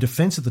 Secretary of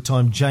Defense at the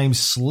time,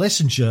 James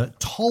Schlesinger,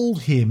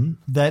 told him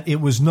that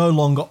it was no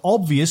longer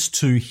obvious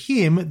to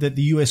him that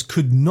the U.S.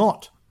 could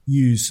not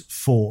use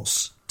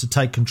force to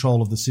take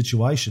control of the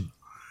situation.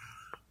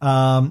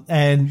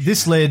 And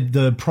this led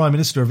the Prime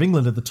Minister of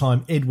England at the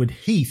time, Edward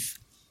Heath,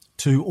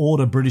 to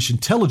order British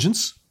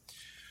intelligence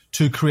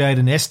to create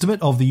an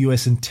estimate of the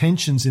US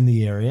intentions in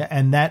the area.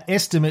 And that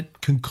estimate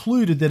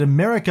concluded that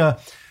America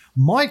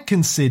might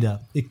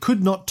consider it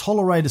could not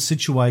tolerate a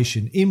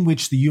situation in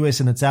which the US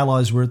and its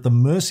allies were at the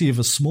mercy of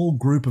a small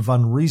group of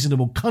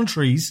unreasonable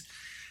countries,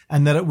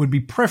 and that it would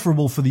be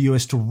preferable for the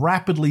US to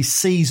rapidly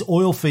seize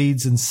oil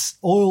fields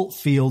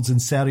in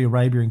Saudi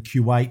Arabia and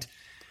Kuwait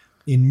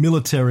in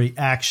military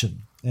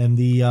action. And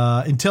the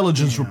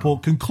intelligence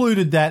report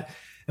concluded that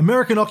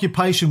American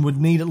occupation would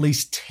need at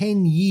least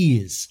 10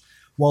 years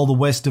while the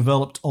West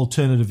developed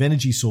alternative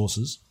energy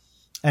sources,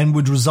 and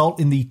would result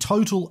in the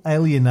total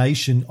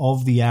alienation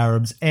of the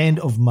Arabs and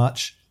of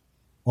much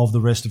of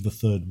the rest of the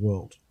Third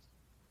World.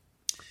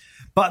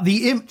 But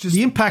the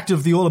impact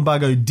of the oil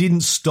embargo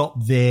didn't stop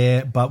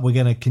there, but we're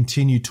going to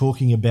continue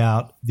talking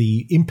about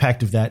the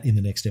impact of that in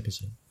the next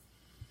episode.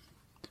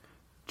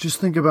 Just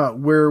think about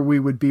where we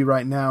would be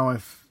right now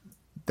if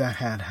that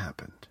had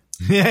happened.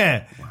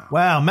 Yeah.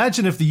 Wow.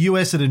 Imagine if the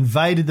US had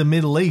invaded the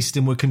Middle East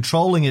and were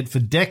controlling it for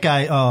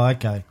decades. Oh,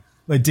 okay.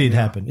 It did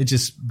happen. It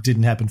just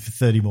didn't happen for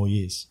 30 more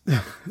years.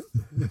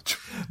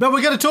 But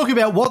we're going to talk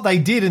about what they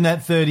did in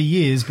that 30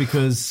 years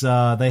because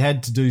they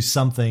had to do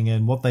something,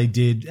 and what they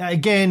did,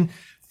 again,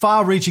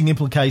 far-reaching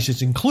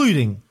implications,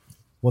 including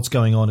what's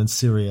going on in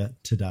Syria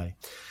today.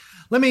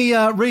 Let me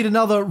read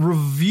another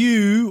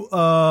review.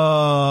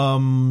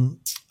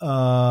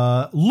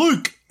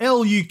 Luke,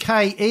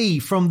 L-U-K-E,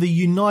 from the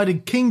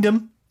United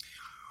Kingdom.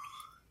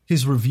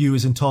 His review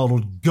is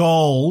entitled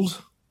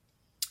Gold.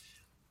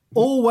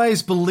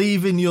 Always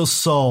believe in your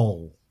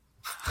soul.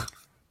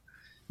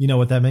 You know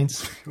what that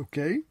means?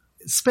 Okay.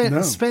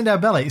 Spandau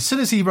Ballet. As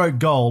soon as he wrote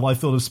gold, I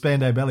thought of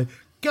Spandau Ballet.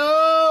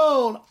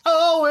 Gold!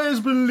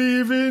 Always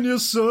believe in your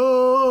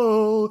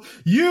soul.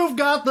 You've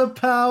got the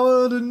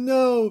power to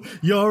know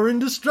you're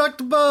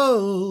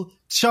indestructible.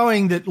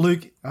 Showing that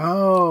Luke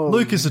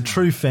is a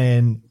true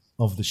fan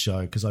of the show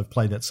because I've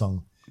played that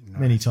song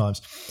many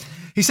times.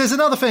 He says,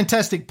 another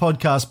fantastic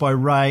podcast by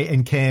Ray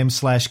and Cam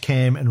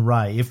and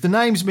Ray. If the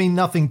names mean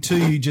nothing to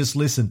you, just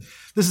listen.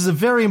 This is a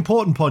very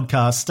important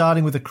podcast,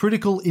 starting with a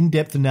critical,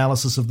 in-depth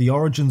analysis of the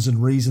origins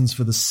and reasons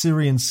for the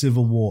Syrian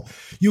Civil War.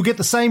 You'll get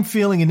the same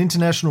feeling an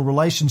international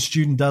relations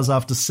student does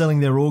after selling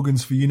their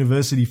organs for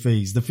university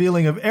fees. The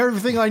feeling of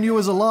everything I knew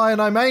was a lie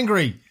and I'm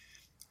angry,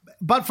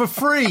 but for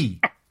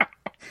free.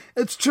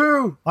 It's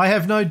true. I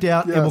have no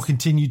doubt it will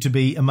continue to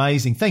be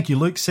amazing. Thank you,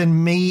 Luke.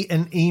 Send me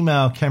an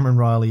email,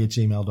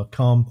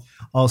 CameronRiley@gmail.com.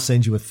 I'll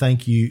send you a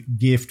thank you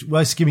gift.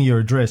 Well, just give me your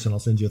address and I'll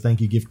send you a thank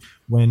you gift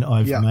when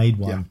I've made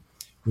one,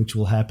 which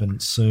will happen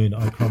soon,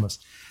 I promise.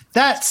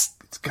 That's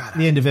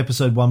the end of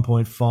episode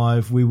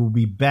 1.5. We will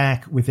be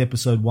back with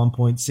episode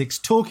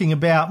 1.6, talking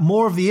about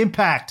more of the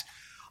impact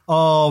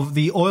of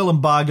the oil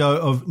embargo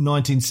of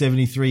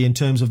 1973 in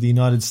terms of the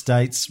United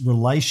States'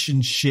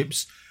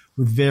 relationships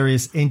with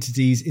various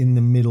entities in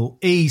the Middle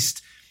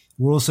East.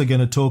 We're also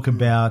going to talk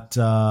about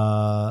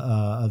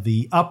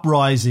the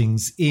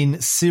uprisings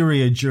in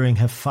Syria during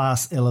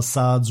Hafez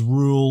al-Assad's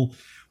rule.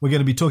 We're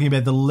going to be talking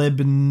about the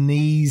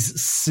Lebanese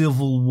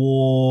Civil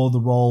War, the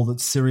role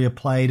that Syria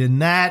played in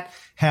that,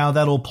 how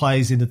that all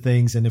plays into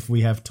things, and if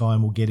we have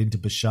time, we'll get into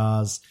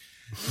Bashar's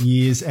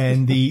years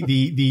and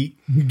the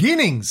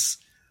beginnings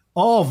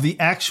of the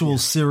actual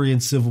Syrian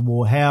Civil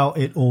War, how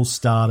it all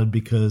started,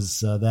 because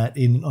that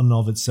in and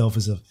of itself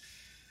is a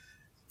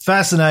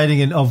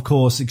fascinating and, of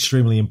course,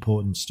 extremely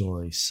important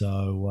story.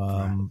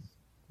 So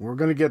we're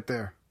going to get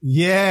there.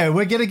 Yeah,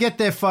 we're going to get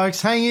there,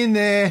 folks. Hang in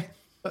there.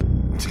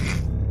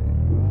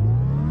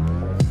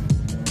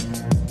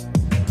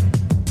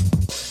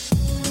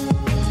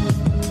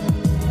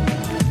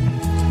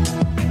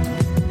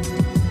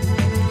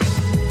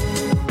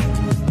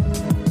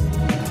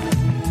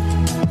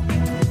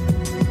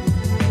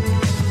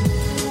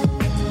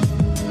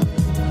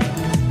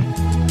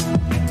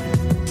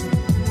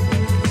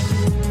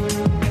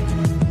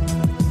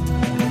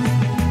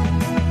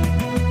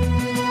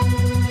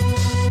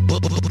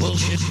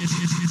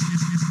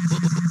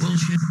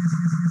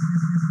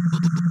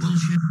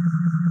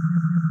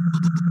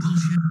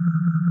 Bullshit.